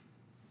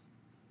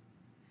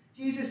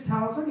 Jesus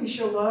tells him, you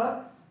shall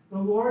love the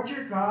Lord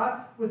your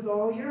God with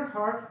all your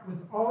heart, with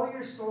all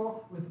your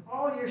soul, with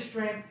all your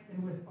strength,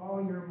 and with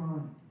all your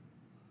mind.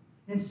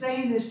 In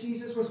saying this,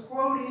 Jesus was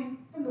quoting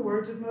from the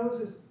words of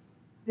Moses,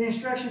 the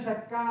instructions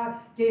that God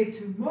gave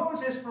to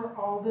Moses for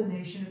all the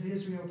nation of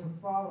Israel to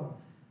follow,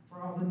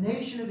 for all the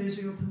nation of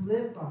Israel to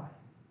live by.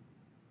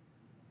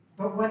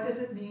 But what does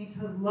it mean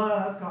to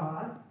love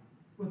God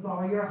with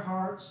all your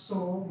heart,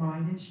 soul,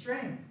 mind, and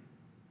strength?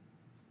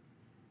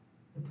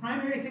 The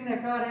primary thing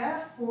that God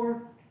asked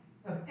for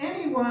of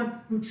anyone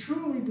who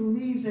truly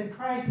believes in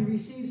Christ and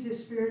receives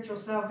his spiritual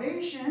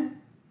salvation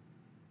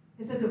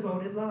is a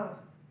devoted love.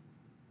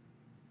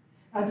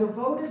 A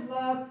devoted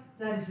love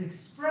that is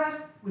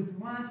expressed with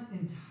one's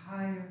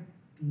entire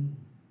being.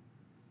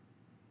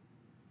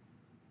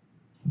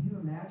 Can you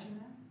imagine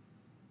that?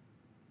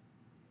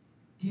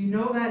 Do you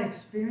know that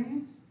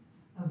experience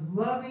of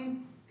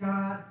loving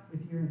God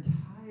with your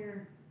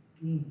entire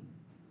being?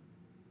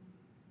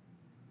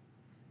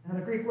 Now,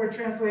 the Greek word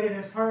translated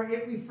as heart,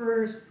 it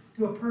refers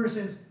to a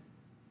person's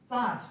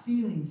thoughts,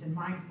 feelings, and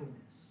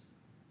mindfulness.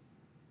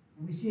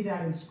 And we see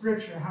that in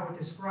Scripture, how it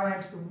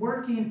describes the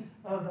working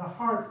of the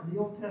heart from the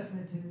Old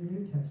Testament to the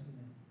New Testament.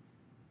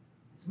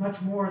 It's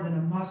much more than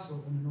a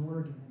muscle and an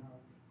organ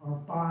in our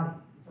body.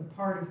 It's a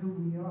part of who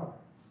we are.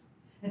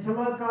 And to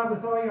love God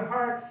with all your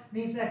heart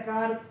means that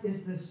God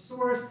is the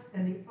source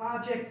and the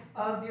object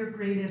of your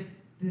greatest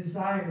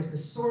desires, the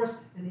source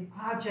and the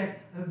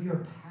object of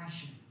your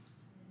passion.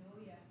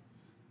 Hallelujah.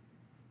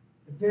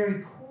 The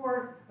very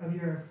core of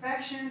your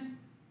affections,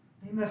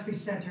 they must be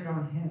centered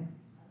on Him.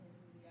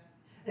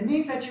 Hallelujah. It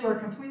means that you are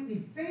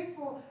completely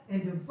faithful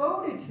and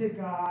devoted to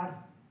God,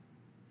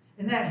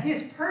 and that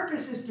His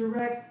purposes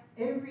direct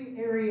every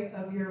area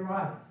of your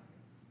life.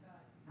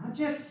 Not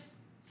just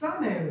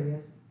some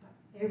areas,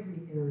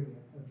 every area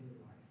of your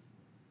life.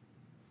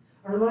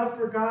 Our love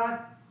for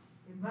God,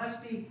 it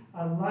must be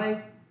a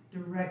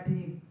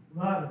life-directing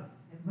love.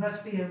 It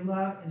must be a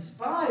love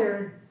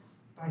inspired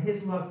by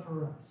His love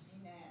for us.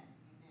 Amen.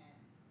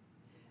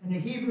 Amen.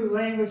 In the Hebrew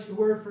language, the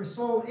word for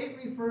soul, it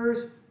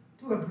refers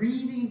to a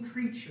breathing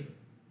creature.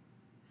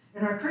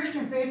 In our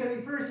Christian faith, it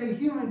refers to a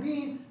human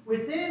being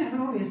within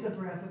whom is the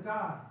breath of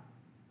God.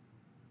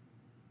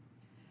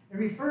 It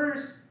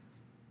refers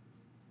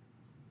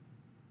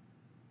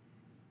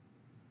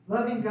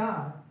loving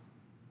God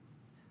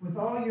with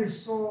all your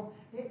soul,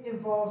 it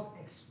involves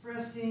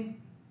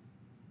expressing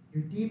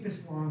your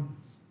deepest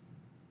longings,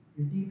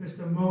 your deepest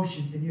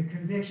emotions, and your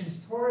convictions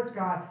towards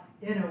God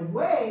in a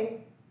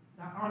way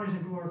that honors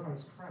and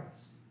glorifies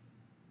Christ.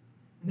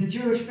 In the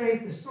Jewish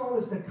faith, the soul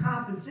is the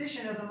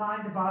composition of the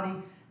mind, the body,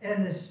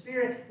 and the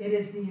spirit. It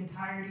is the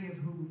entirety of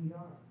who we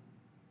are.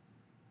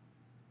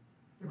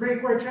 The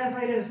Greek word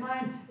translated as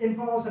mind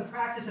involves a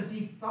practice of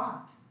deep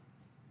thought,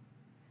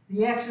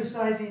 the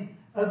exercising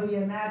of the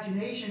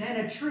imagination,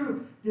 and a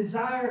true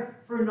desire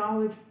for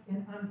knowledge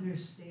and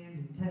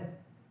understanding.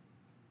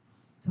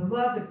 To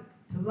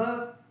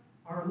love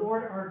our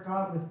Lord, our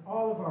God, with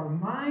all of our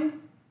mind,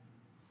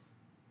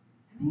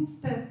 it means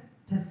to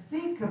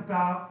think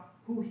about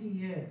who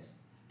he is,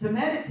 to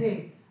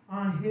meditate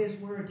on his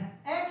word, to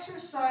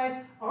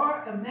exercise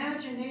our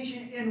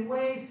imagination in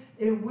ways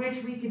in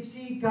which we can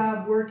see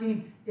God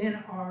working in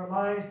our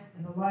lives,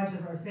 in the lives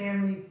of our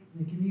family,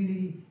 in the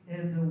community,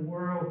 in the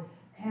world.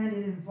 And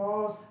it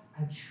involves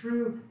a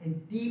true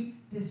and deep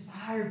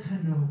desire to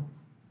know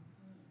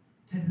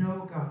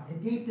God, a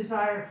deep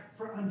desire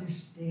for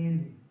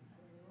understanding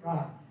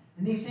God.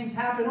 And these things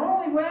happen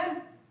only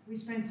when we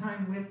spend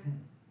time with him.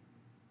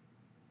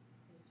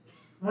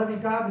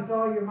 Loving God with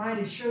all your mind,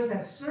 it shows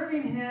that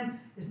serving him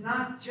is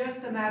not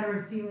just a matter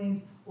of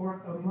feelings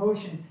or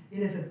emotions. It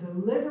is a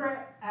deliberate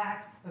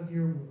act of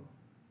your will.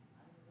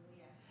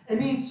 It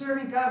means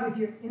serving God with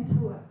your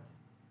intellect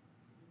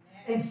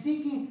and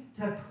seeking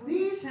to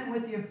please him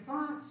with your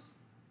thoughts,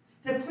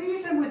 to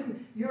please him with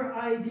your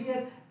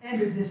ideas and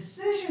the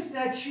decisions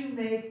that you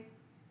make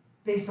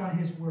based on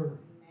his word.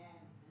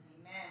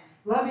 Amen.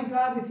 Loving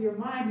God with your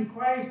mind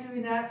requires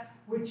doing that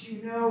which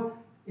you know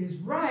is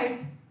right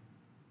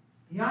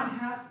beyond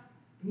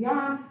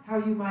how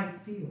you might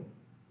feel,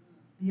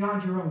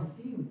 beyond your own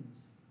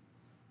feelings.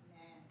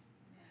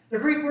 The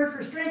Greek word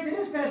for strength, it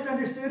is best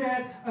understood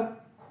as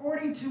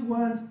according to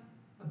one's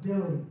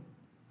ability.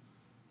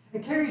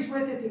 It carries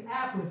with it the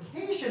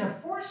application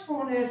of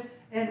forcefulness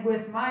and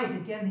with might,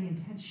 again,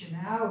 the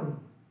intentionality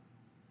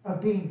of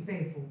being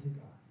faithful to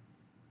God.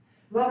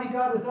 Loving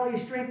God with all your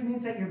strength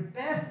means that your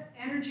best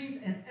energies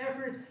and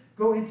efforts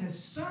go into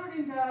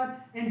serving God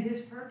and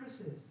his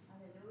purposes.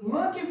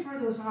 Looking for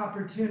those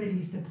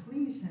opportunities to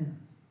please him.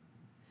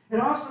 It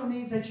also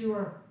means that you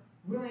are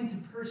willing to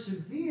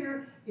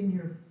persevere in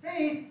your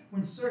faith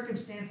when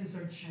circumstances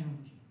are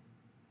challenging.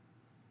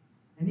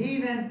 And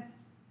even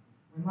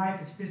when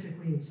life is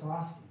physically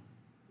exhausting.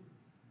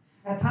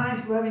 At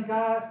times, loving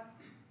God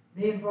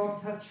may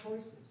involve tough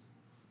choices.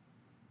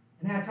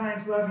 And at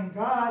times, loving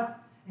God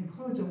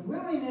includes a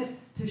willingness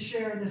to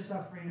share in the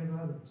suffering of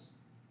others.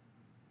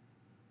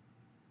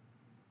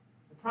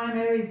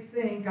 Primary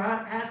thing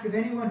God asks of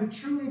anyone who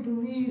truly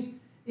believes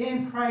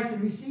in Christ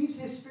and receives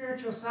his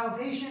spiritual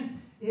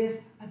salvation is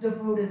a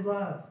devoted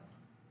love.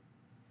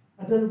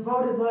 A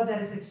devoted love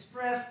that is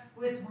expressed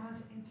with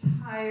one's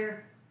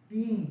entire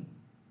being.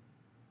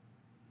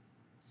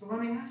 So let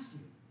me ask you,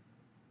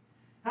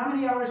 how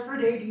many hours per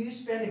day do you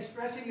spend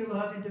expressing your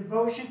love and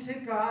devotion to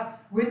God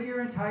with your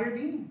entire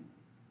being?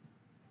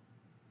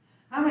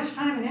 How much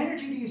time and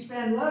energy do you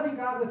spend loving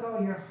God with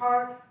all your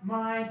heart,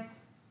 mind,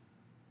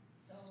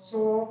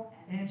 soul,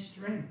 and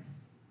strength?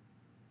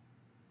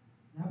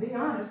 Now be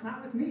honest,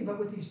 not with me, but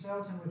with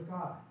yourselves and with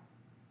God.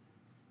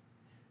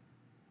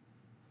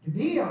 To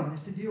be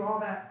honest, to do all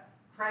that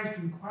Christ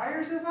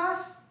requires of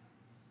us,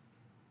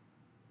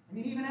 I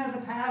mean, even as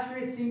a pastor,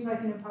 it seems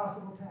like an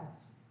impossible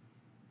task.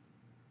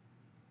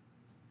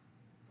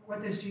 But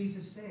what does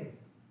Jesus say?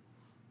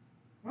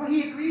 Well,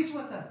 he agrees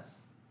with us.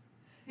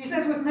 He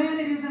says, with man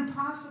it is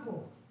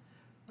impossible,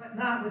 but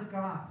not with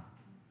God.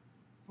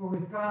 For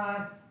with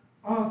God,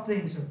 all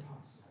things are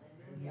possible.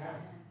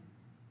 Hallelujah.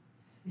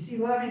 You see,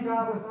 loving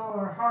God with all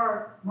our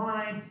heart,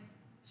 mind,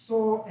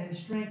 soul, and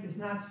strength is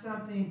not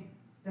something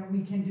that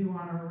we can do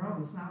on our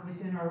own. It's not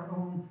within our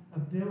own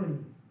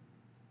ability.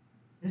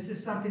 This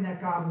is something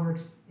that God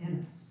works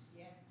in us.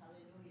 Yes,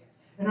 hallelujah.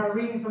 In our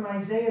reading from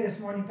Isaiah this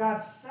morning, God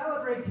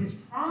celebrates his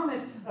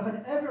promise of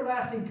an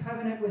everlasting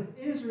covenant with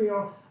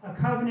Israel, a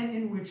covenant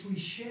in which we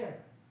share.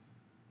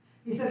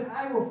 He says,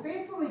 I will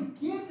faithfully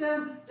give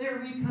them their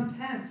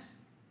recompense,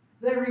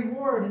 their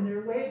reward, and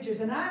their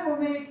wages, and I will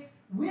make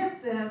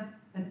with them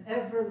an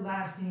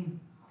everlasting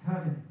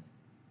covenant.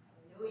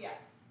 Hallelujah.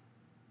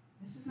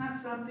 This is not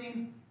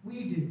something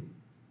we do.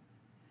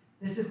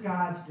 This is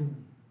God's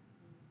doing.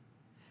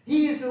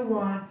 He is the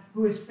one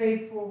who is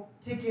faithful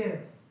to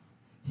give.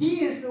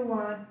 He is the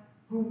one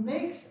who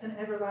makes an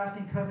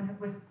everlasting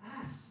covenant with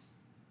us,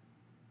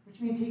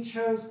 which means he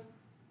chose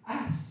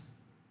us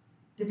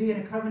to be in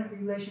a covenant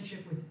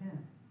relationship with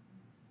him.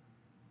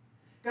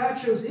 God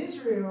chose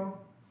Israel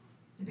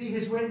to be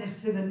his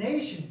witness to the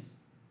nations.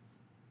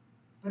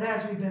 But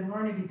as we've been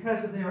learning,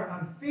 because of their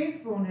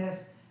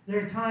unfaithfulness,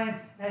 their time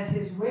as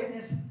his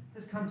witness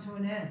has come to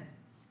an end.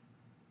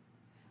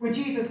 When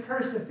Jesus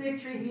cursed the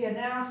fig tree, he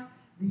announced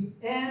the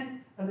end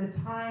of the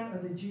time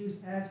of the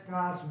Jews as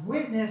God's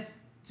witness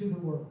to the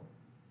world,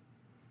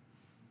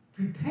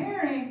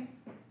 preparing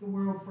the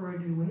world for a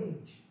new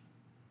age,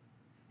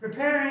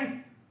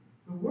 preparing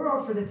the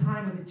world for the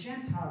time of the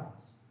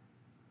Gentiles,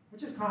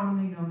 which is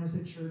commonly known as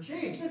the church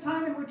age, the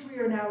time in which we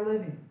are now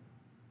living.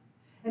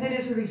 And it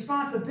is the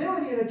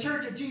responsibility of the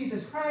Church of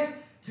Jesus Christ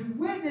to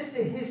witness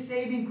to his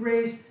saving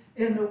grace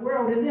in the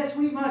world. In this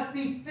we must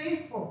be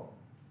faithful,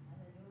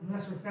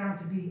 unless we're found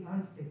to be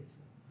unfaithful.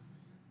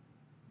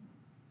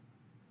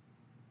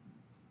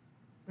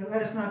 But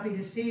let us not be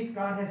deceived.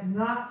 God has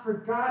not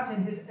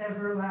forgotten his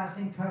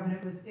everlasting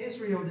covenant with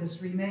Israel.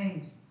 This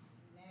remains.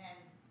 Amen.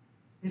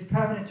 His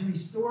covenant to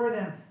restore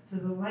them to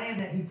the land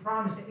that he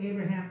promised to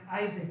Abraham,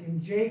 Isaac,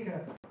 and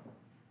Jacob,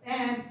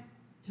 and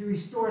to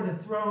restore the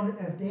throne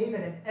of David,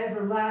 an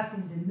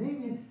everlasting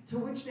dominion to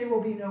which there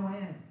will be no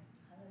end.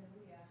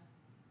 Hallelujah.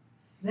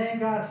 Then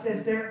God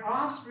says, their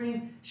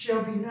offspring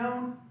shall be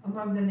known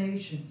among the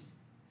nations,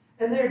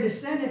 and their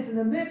descendants in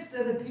the midst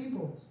of the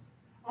peoples.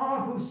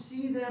 All who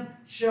see them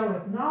shall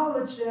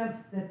acknowledge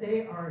them, that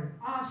they are an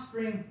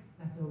offspring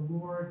that the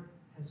Lord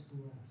has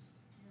blessed.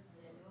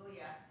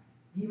 Hallelujah.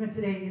 Even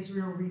today,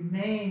 Israel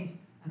remains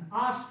an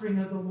offspring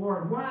of the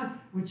Lord, one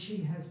which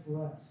he has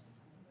blessed.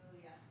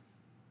 Hallelujah.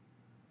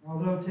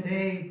 Although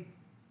today,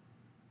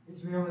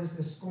 Israel is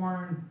the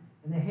scorn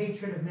and the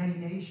hatred of many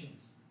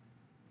nations.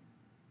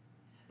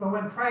 But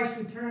when Christ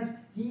returns,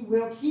 he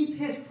will keep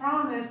his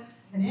promise,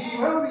 and he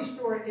will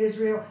restore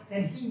Israel,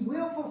 and he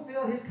will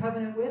fulfill his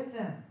covenant with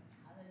them.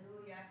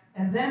 Hallelujah.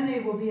 And then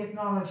they will be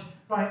acknowledged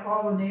by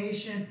all the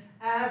nations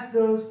as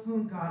those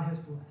whom God has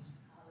blessed.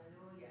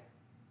 Hallelujah.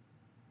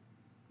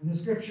 And the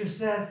scripture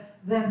says,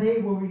 then they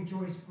will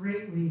rejoice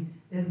greatly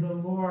in the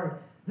Lord.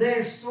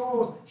 Their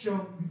souls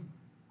shall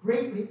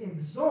greatly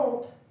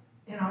exult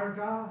in our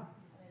God.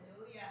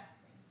 Hallelujah.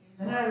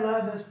 Thank you, And Lord. I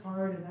love this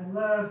part, and I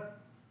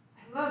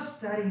love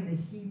studying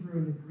the Hebrew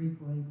and the Greek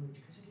language,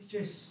 because it is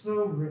just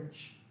so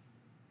rich.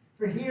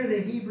 For here,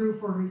 the Hebrew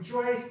for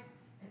rejoice,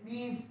 it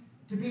means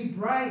to be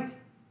bright,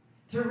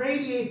 to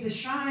radiate, to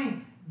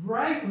shine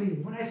brightly.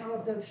 When I saw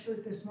Doug's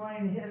shirt this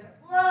morning, I was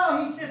like,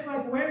 whoa, he's just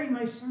like wearing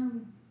my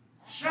sermon.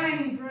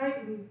 Shining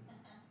brightly,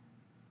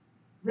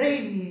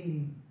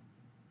 radiating.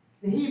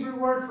 The Hebrew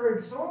word for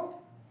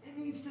exalt, it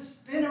means to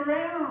spin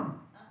around.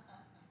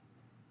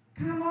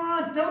 Come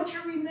on, don't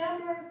you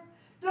remember?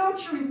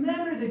 Don't you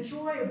remember the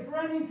joy of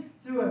running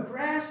through a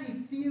grassy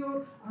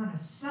field on a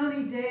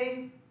sunny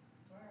day?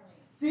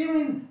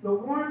 Feeling the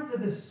warmth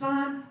of the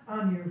sun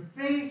on your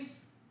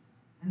face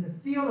and the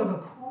feel of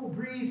a cool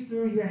breeze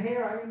through your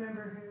hair. I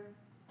remember her.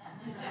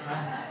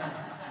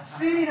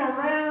 Spinning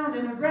around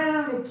and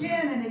around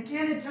again and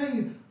again until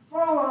you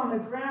fall on the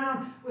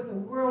ground with the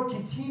world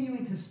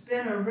continuing to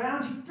spin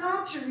around you.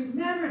 Don't you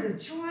remember the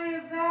joy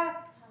of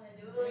that?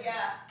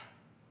 Hallelujah.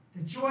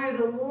 The joy of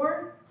the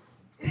Lord?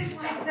 It is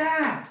like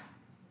that.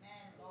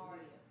 Amen, Lord.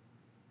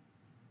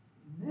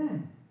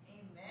 Amen.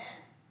 Amen.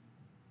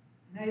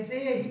 In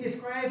Isaiah, he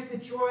describes the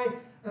joy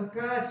of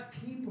God's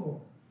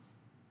people.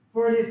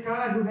 For it is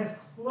God who has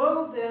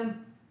clothed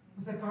them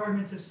with the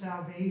garments of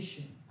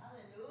salvation.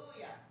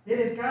 Hallelujah. It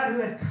is God who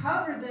has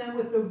covered them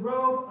with the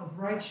robe of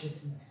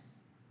righteousness.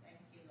 Thank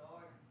you,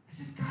 Lord. This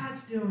is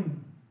God's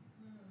doing.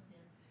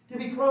 Yes. To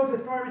be clothed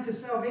with garments of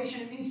salvation,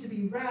 it means to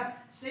be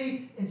wrapped,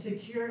 safe, and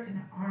secure in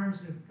the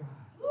arms of God.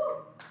 Woo.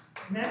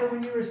 Remember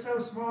when you were so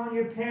small and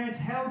your parents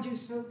held you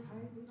so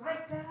tightly?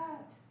 Like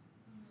that.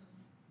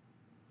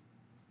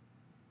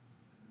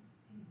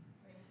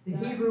 The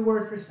Praise God. Hebrew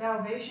word for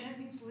salvation, it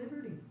means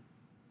liberty.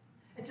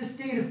 It's a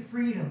state of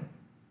freedom.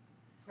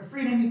 A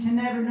freedom you can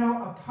never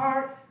know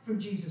apart from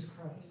Jesus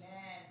Christ.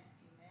 Amen.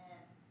 Amen.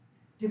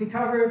 To be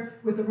covered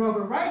with the robe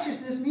of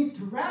righteousness means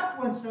to wrap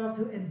oneself,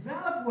 to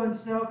envelop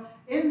oneself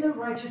in the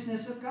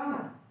righteousness of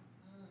God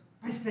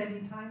by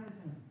spending time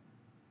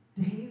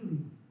with him daily.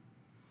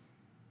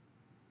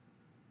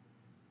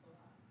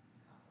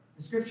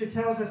 The scripture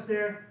tells us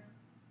there's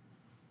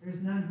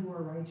none who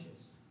are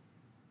righteous.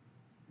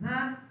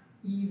 Not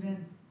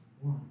even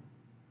one.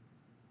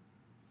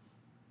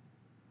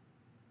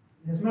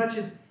 And as much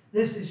as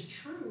this is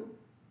true,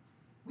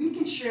 we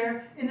can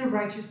share in the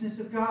righteousness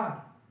of God.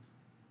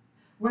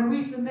 When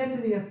we submit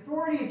to the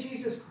authority of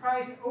Jesus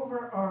Christ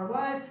over our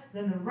lives,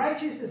 then the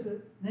righteousness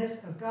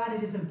of God,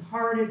 it is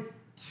imparted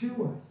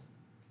to us.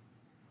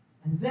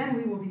 And then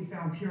we will be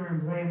found pure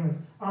and blameless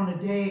on the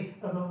day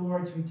of the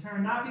Lord's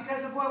return, not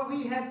because of what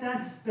we have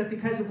done, but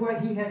because of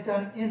what he has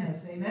done in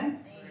us.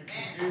 Amen? Amen.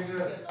 Thank you,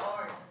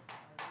 Lord.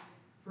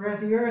 For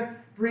as the earth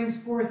brings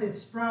forth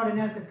its sprout, and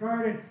as the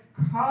garden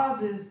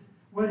causes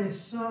what is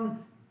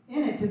sown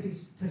in it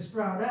to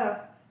sprout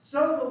up,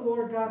 so the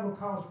Lord God will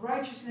cause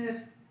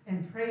righteousness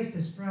and praise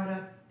to sprout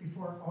up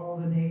before all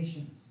the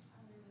nations.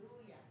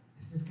 Hallelujah.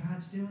 This is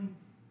God's doing.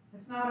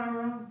 It's not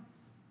our own.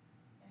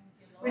 Thank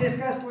you, We Lord.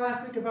 discussed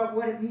last week about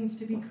what it means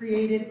to be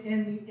created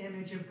in the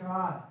image of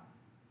God.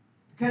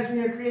 Because we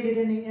are created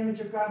in the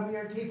image of God, we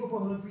are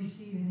capable of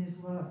receiving his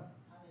love.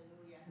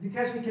 Hallelujah. And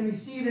because we can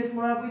receive his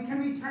love, we can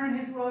return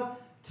his love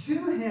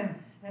to him.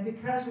 And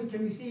because we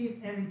can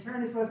receive and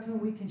return his love to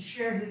him, we can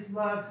share his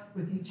love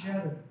with each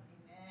other.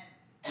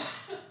 Amen.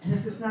 And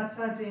this is not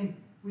something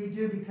we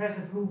do because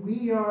of who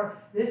we are.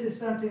 This is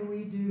something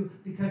we do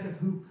because of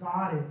who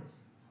God is.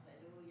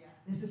 Hallelujah.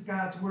 This is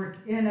God's work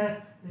in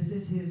us. This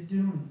is his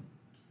doing.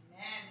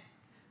 Amen.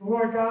 The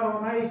Lord God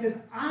Almighty says,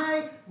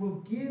 I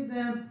will give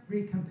them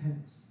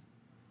recompense.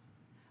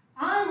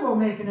 I will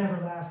make an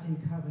everlasting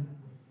covenant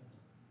with them.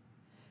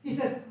 He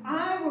says,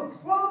 I will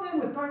clothe them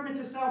with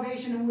garments of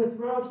salvation and with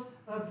robes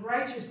of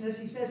righteousness.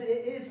 He says,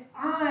 it is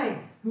I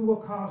who will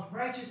cause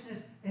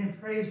righteousness and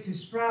praise to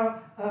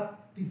sprout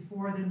up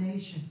before the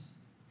nations.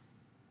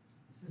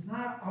 This is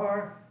not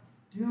our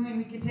doing.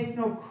 We can take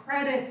no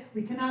credit.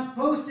 We cannot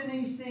boast in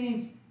these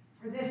things,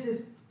 for this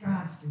is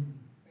God's doing.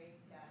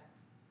 Praise God.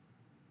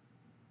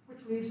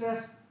 Which leaves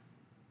us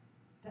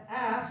to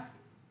ask,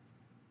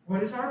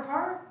 what is our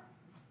part?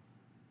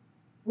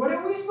 What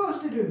are we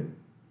supposed to do?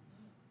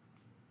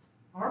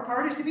 Our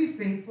part is to be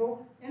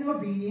faithful and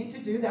obedient to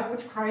do that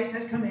which Christ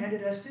has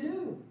commanded us to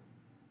do.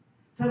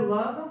 To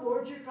love the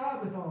Lord your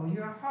God with all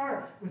your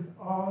heart, with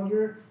all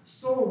your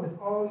soul, with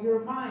all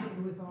your mind,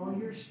 and with all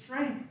your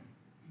strength.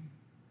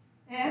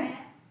 And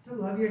to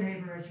love your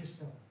neighbor as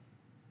yourself.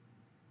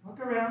 Look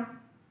around.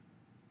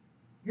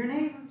 Your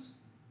neighbors.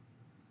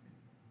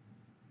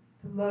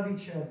 To love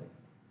each other.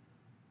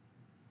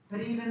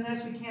 But even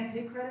this we can't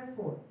take credit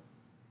for.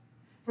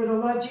 For the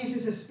love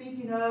Jesus is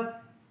speaking of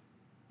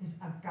is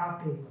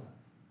agape love.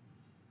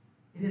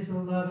 It is the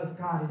love of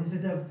God. It is a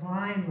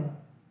divine love.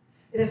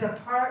 It is a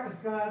part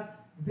of God's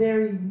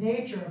very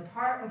nature, a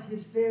part of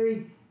his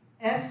very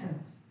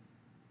essence.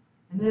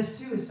 And this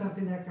too is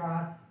something that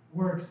God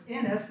works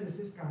in us. This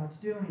is God's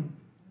doing.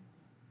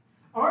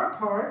 Our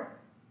part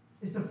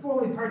is to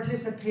fully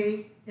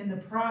participate in the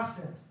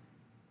process,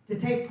 to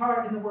take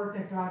part in the work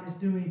that God is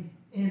doing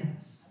in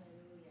us.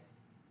 Hallelujah.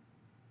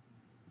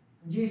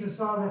 When Jesus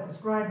saw that the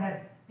scribe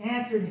had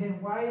answered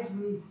him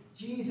wisely,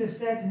 Jesus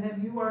said to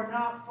him, you are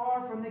not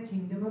far from the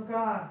kingdom of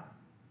God.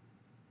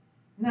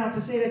 Now,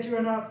 to say that you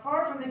are not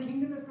far from the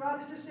kingdom of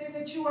God is to say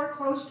that you are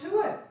close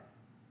to it.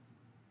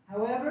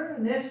 However,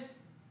 in this,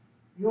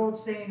 the old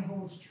saying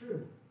holds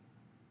true.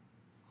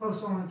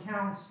 Close only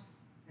counts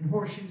in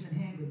horseshoes and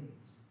hand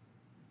grenades.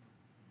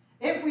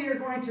 If we are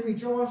going to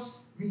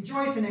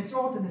rejoice and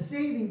exult in the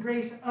saving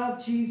grace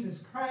of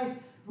Jesus Christ,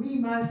 we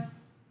must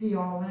be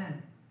all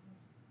in.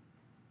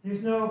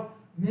 There's no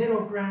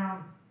middle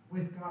ground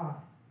with God.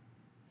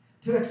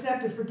 To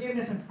accept the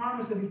forgiveness and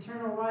promise of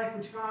eternal life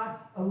which God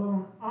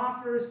alone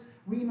offers,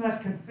 we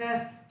must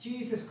confess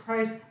Jesus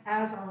Christ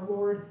as our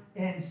Lord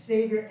and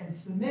Savior and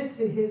submit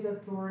to his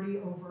authority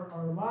over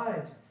our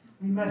lives.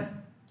 We must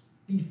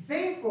be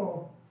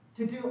faithful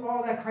to do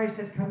all that Christ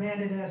has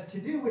commanded us to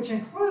do, which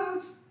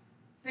includes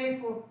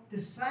faithful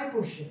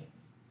discipleship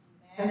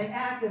and the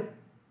act of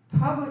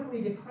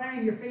publicly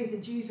declaring your faith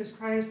in Jesus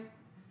Christ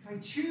by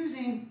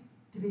choosing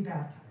to be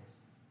baptized.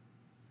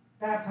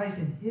 Baptized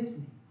in his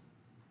name,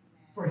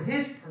 for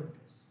his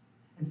purpose,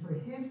 and for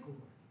his glory.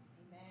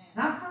 Amen.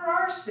 Not for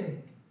our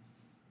sake,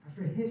 but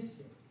for his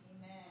sake.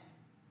 Amen.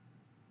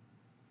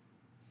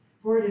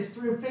 For it is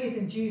through faith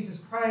in Jesus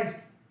Christ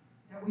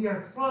that we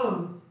are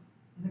clothed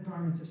in the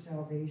garments of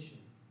salvation.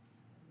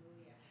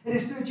 Hallelujah. It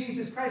is through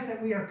Jesus Christ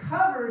that we are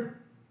covered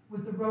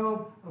with the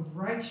robe of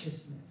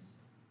righteousness.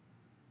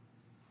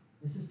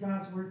 This is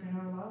God's work in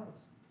our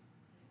lives.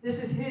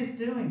 This is his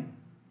doing.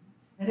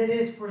 And it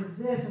is for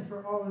this and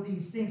for all of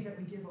these things that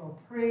we give all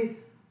praise,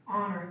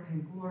 honor,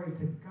 and glory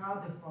to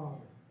God the Father,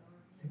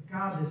 to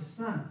God the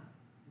Son,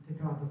 and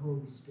to God the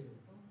Holy Spirit.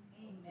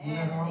 Amen.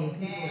 And let all the Amen.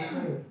 people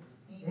say,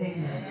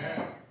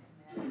 Amen.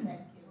 Amen. Thank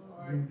you,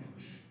 Lord. Amen.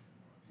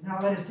 Now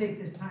let us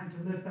take this time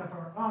to lift up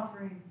our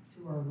offering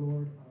to our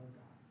Lord our God.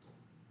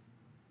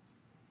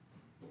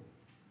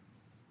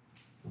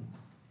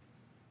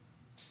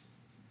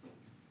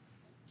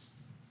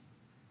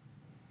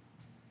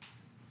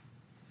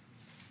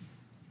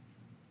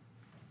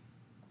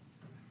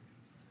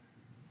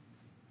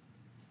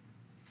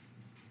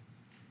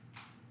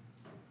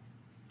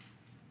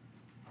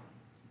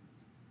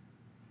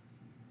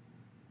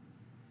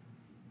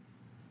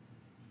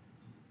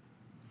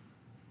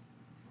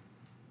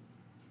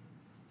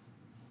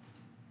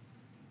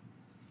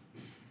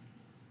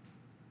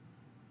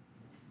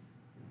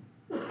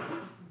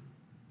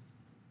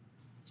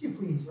 Would you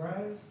please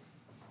rise?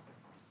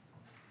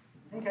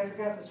 I think I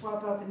forgot to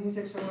swap out the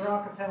music, so we're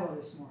a cappella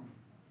this morning.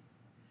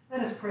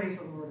 Let us praise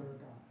the Lord our God.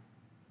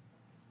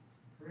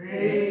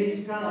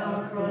 Praise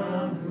God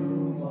from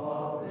whom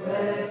all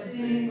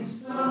blessings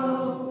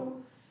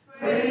flow.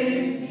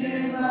 Praise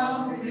him,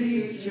 all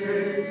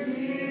creatures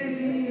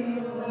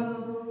near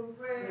below.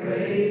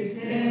 Praise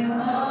him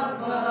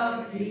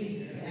above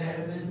the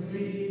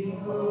heavenly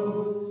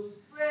hosts.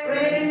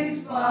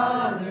 Praise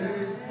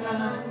Father,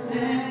 Son,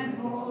 and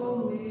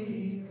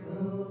Holy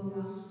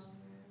Ghost.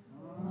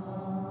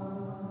 Amen.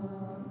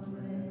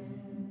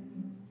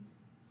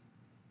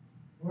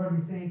 Lord,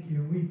 we thank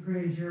you. We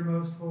praise your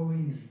most holy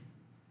name.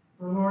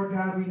 For, Lord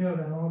God, we know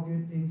that all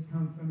good things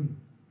come from you.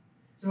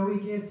 So we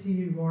give to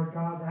you, Lord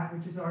God, that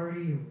which is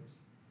already yours.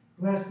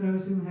 Bless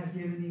those who have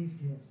given these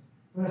gifts.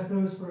 Bless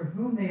those for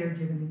whom they are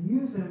given, and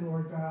use them,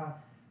 Lord God,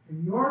 for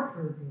your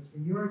purpose, for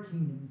your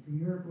kingdom, for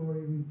your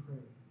glory, we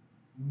pray.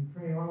 And we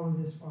pray all of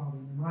this, Father,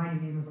 in the mighty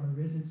name of our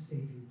risen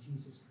Savior,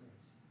 Jesus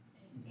Christ.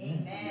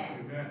 Amen.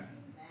 Amen.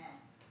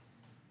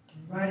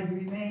 Invited to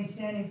remain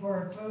standing for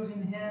our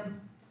closing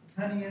hymn,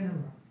 Honey in the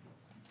Rock.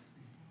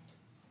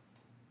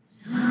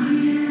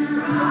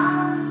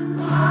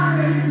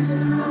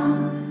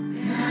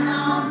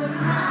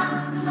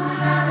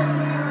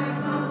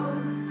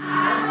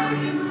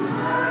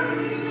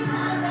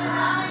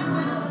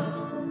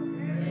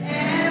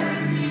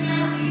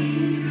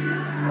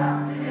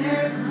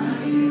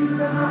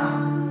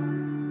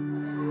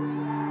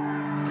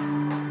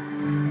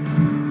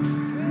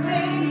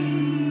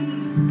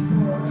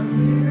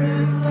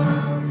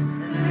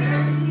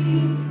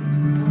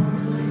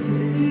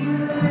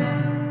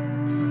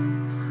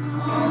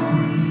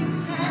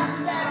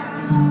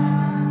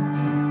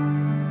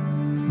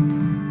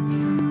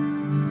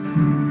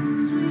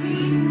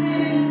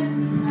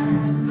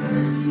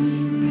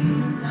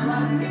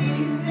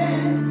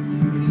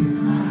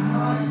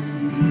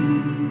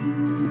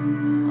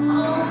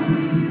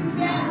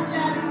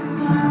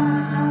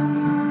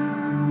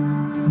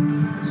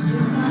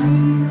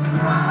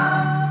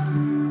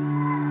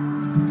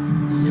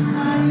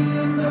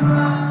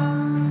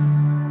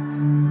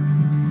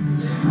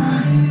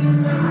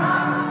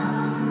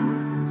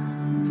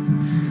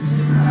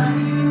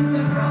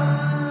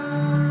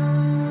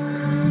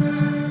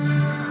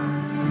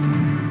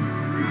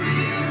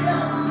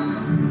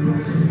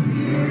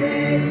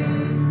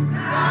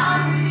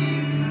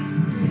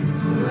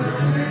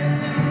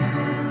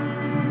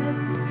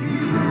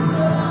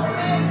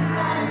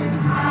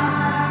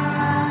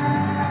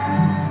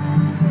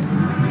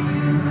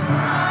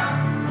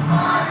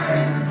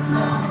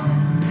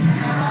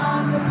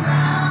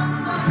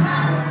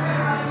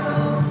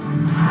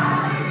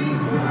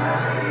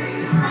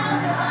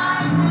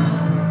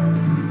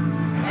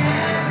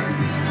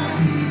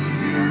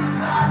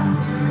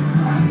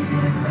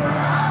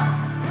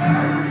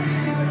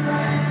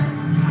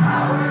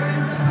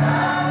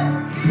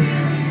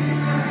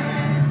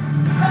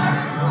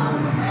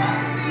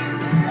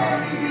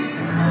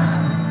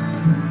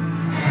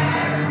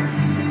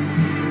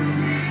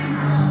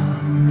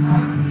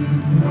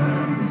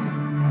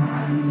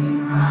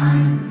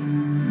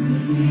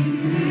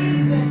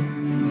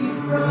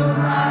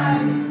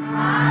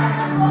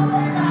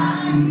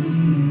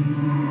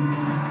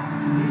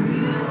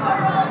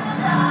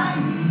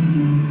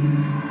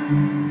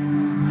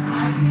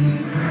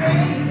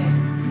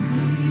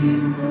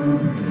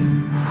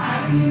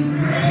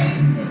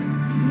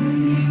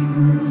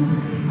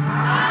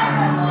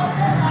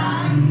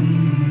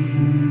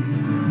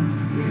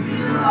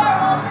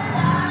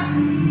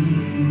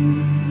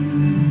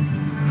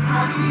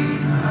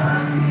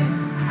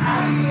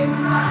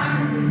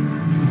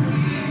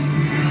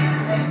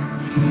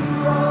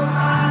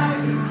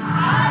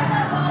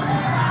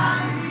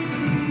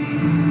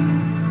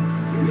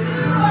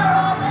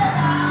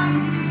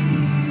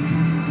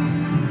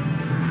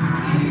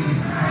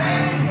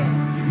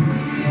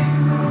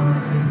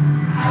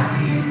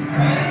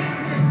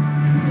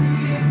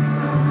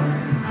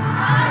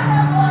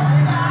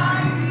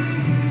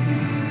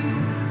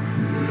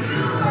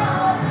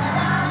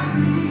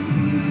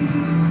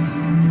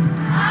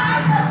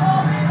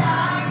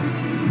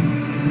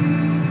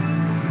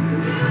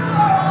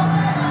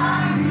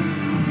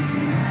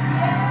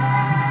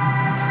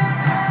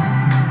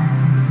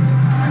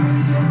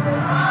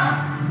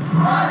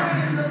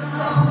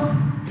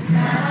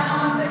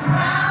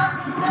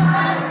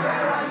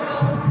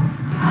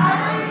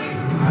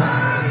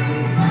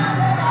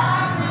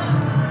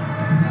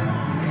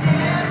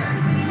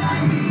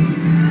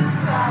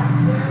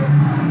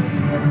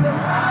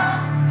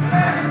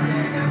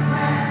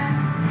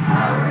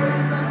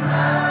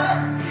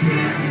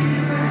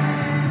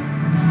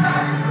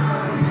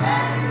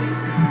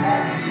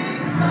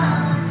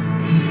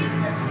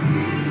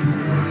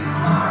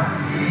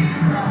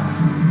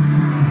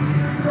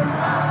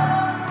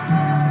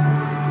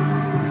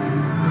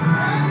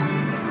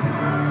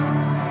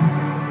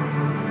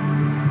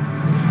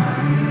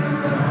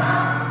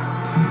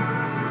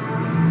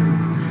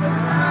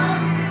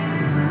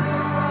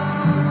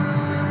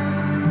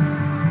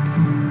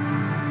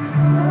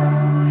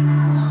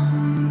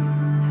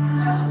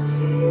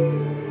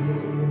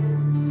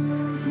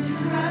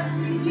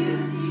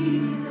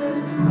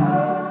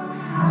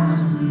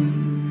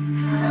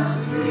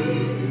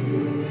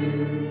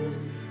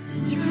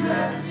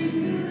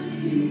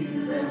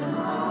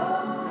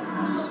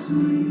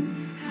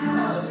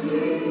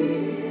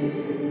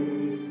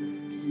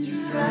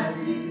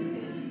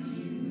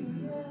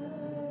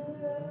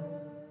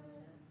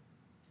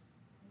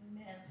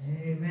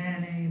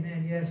 Amen,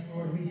 amen. Yes,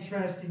 Lord, we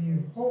trust in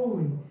you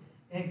wholly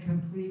and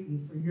completely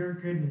for your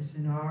goodness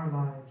in our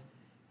lives.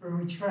 For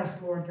we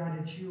trust, Lord God,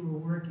 that you are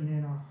working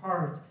in our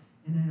hearts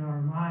and in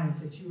our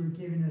minds, that you are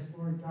giving us,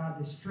 Lord God,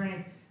 the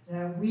strength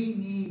that we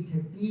need to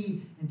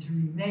be and to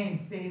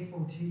remain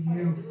faithful to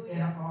you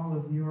in all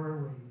of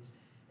your ways.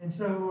 And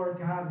so, Lord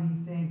God,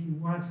 we thank you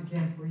once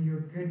again for your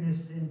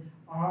goodness in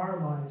our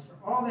lives,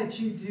 for all that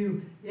you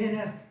do in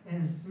us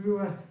and through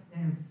us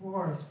and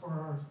for us, for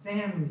our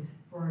families,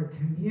 for our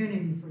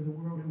community, for the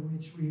world in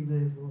which we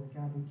live, Lord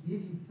God. We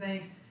give you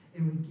thanks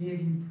and we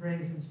give you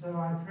praise. And so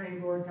I pray,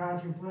 Lord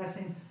God, your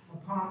blessings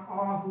upon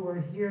all who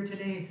are here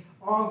today,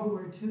 all who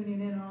are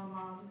tuning in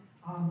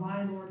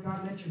online, Lord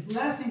God. Let your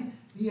blessings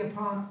be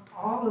upon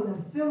all of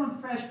them. Fill them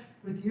fresh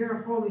with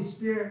your Holy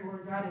Spirit,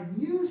 Lord God,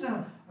 and use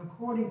them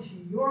according to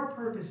your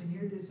purpose and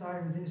your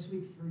desire this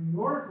week for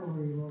your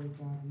glory, Lord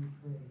God, we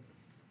pray.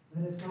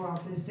 Let us go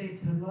out this day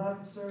to love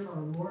and serve our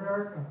Lord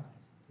our God.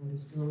 Let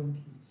us go in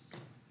peace.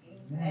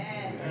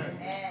 Amen. Amen.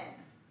 Amen.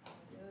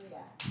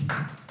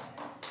 Hallelujah.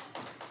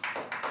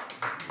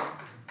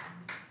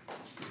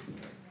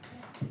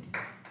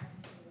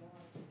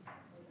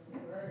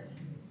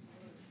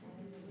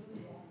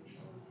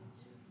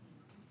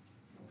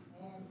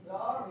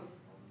 Glory.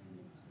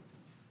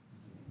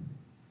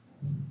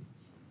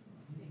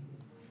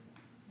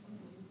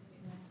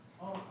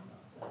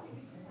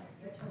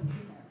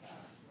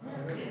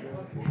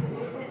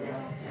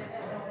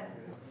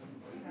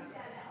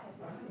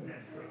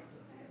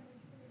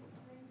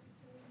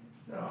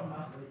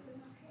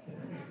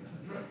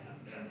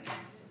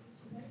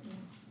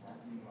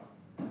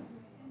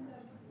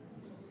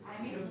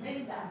 I miss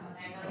Linda, but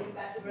I know you've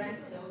got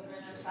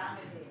grandchildren and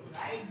family,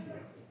 right?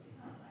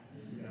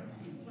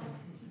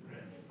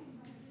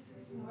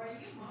 How are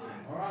you, Mark?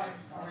 All right,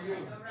 how are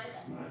you?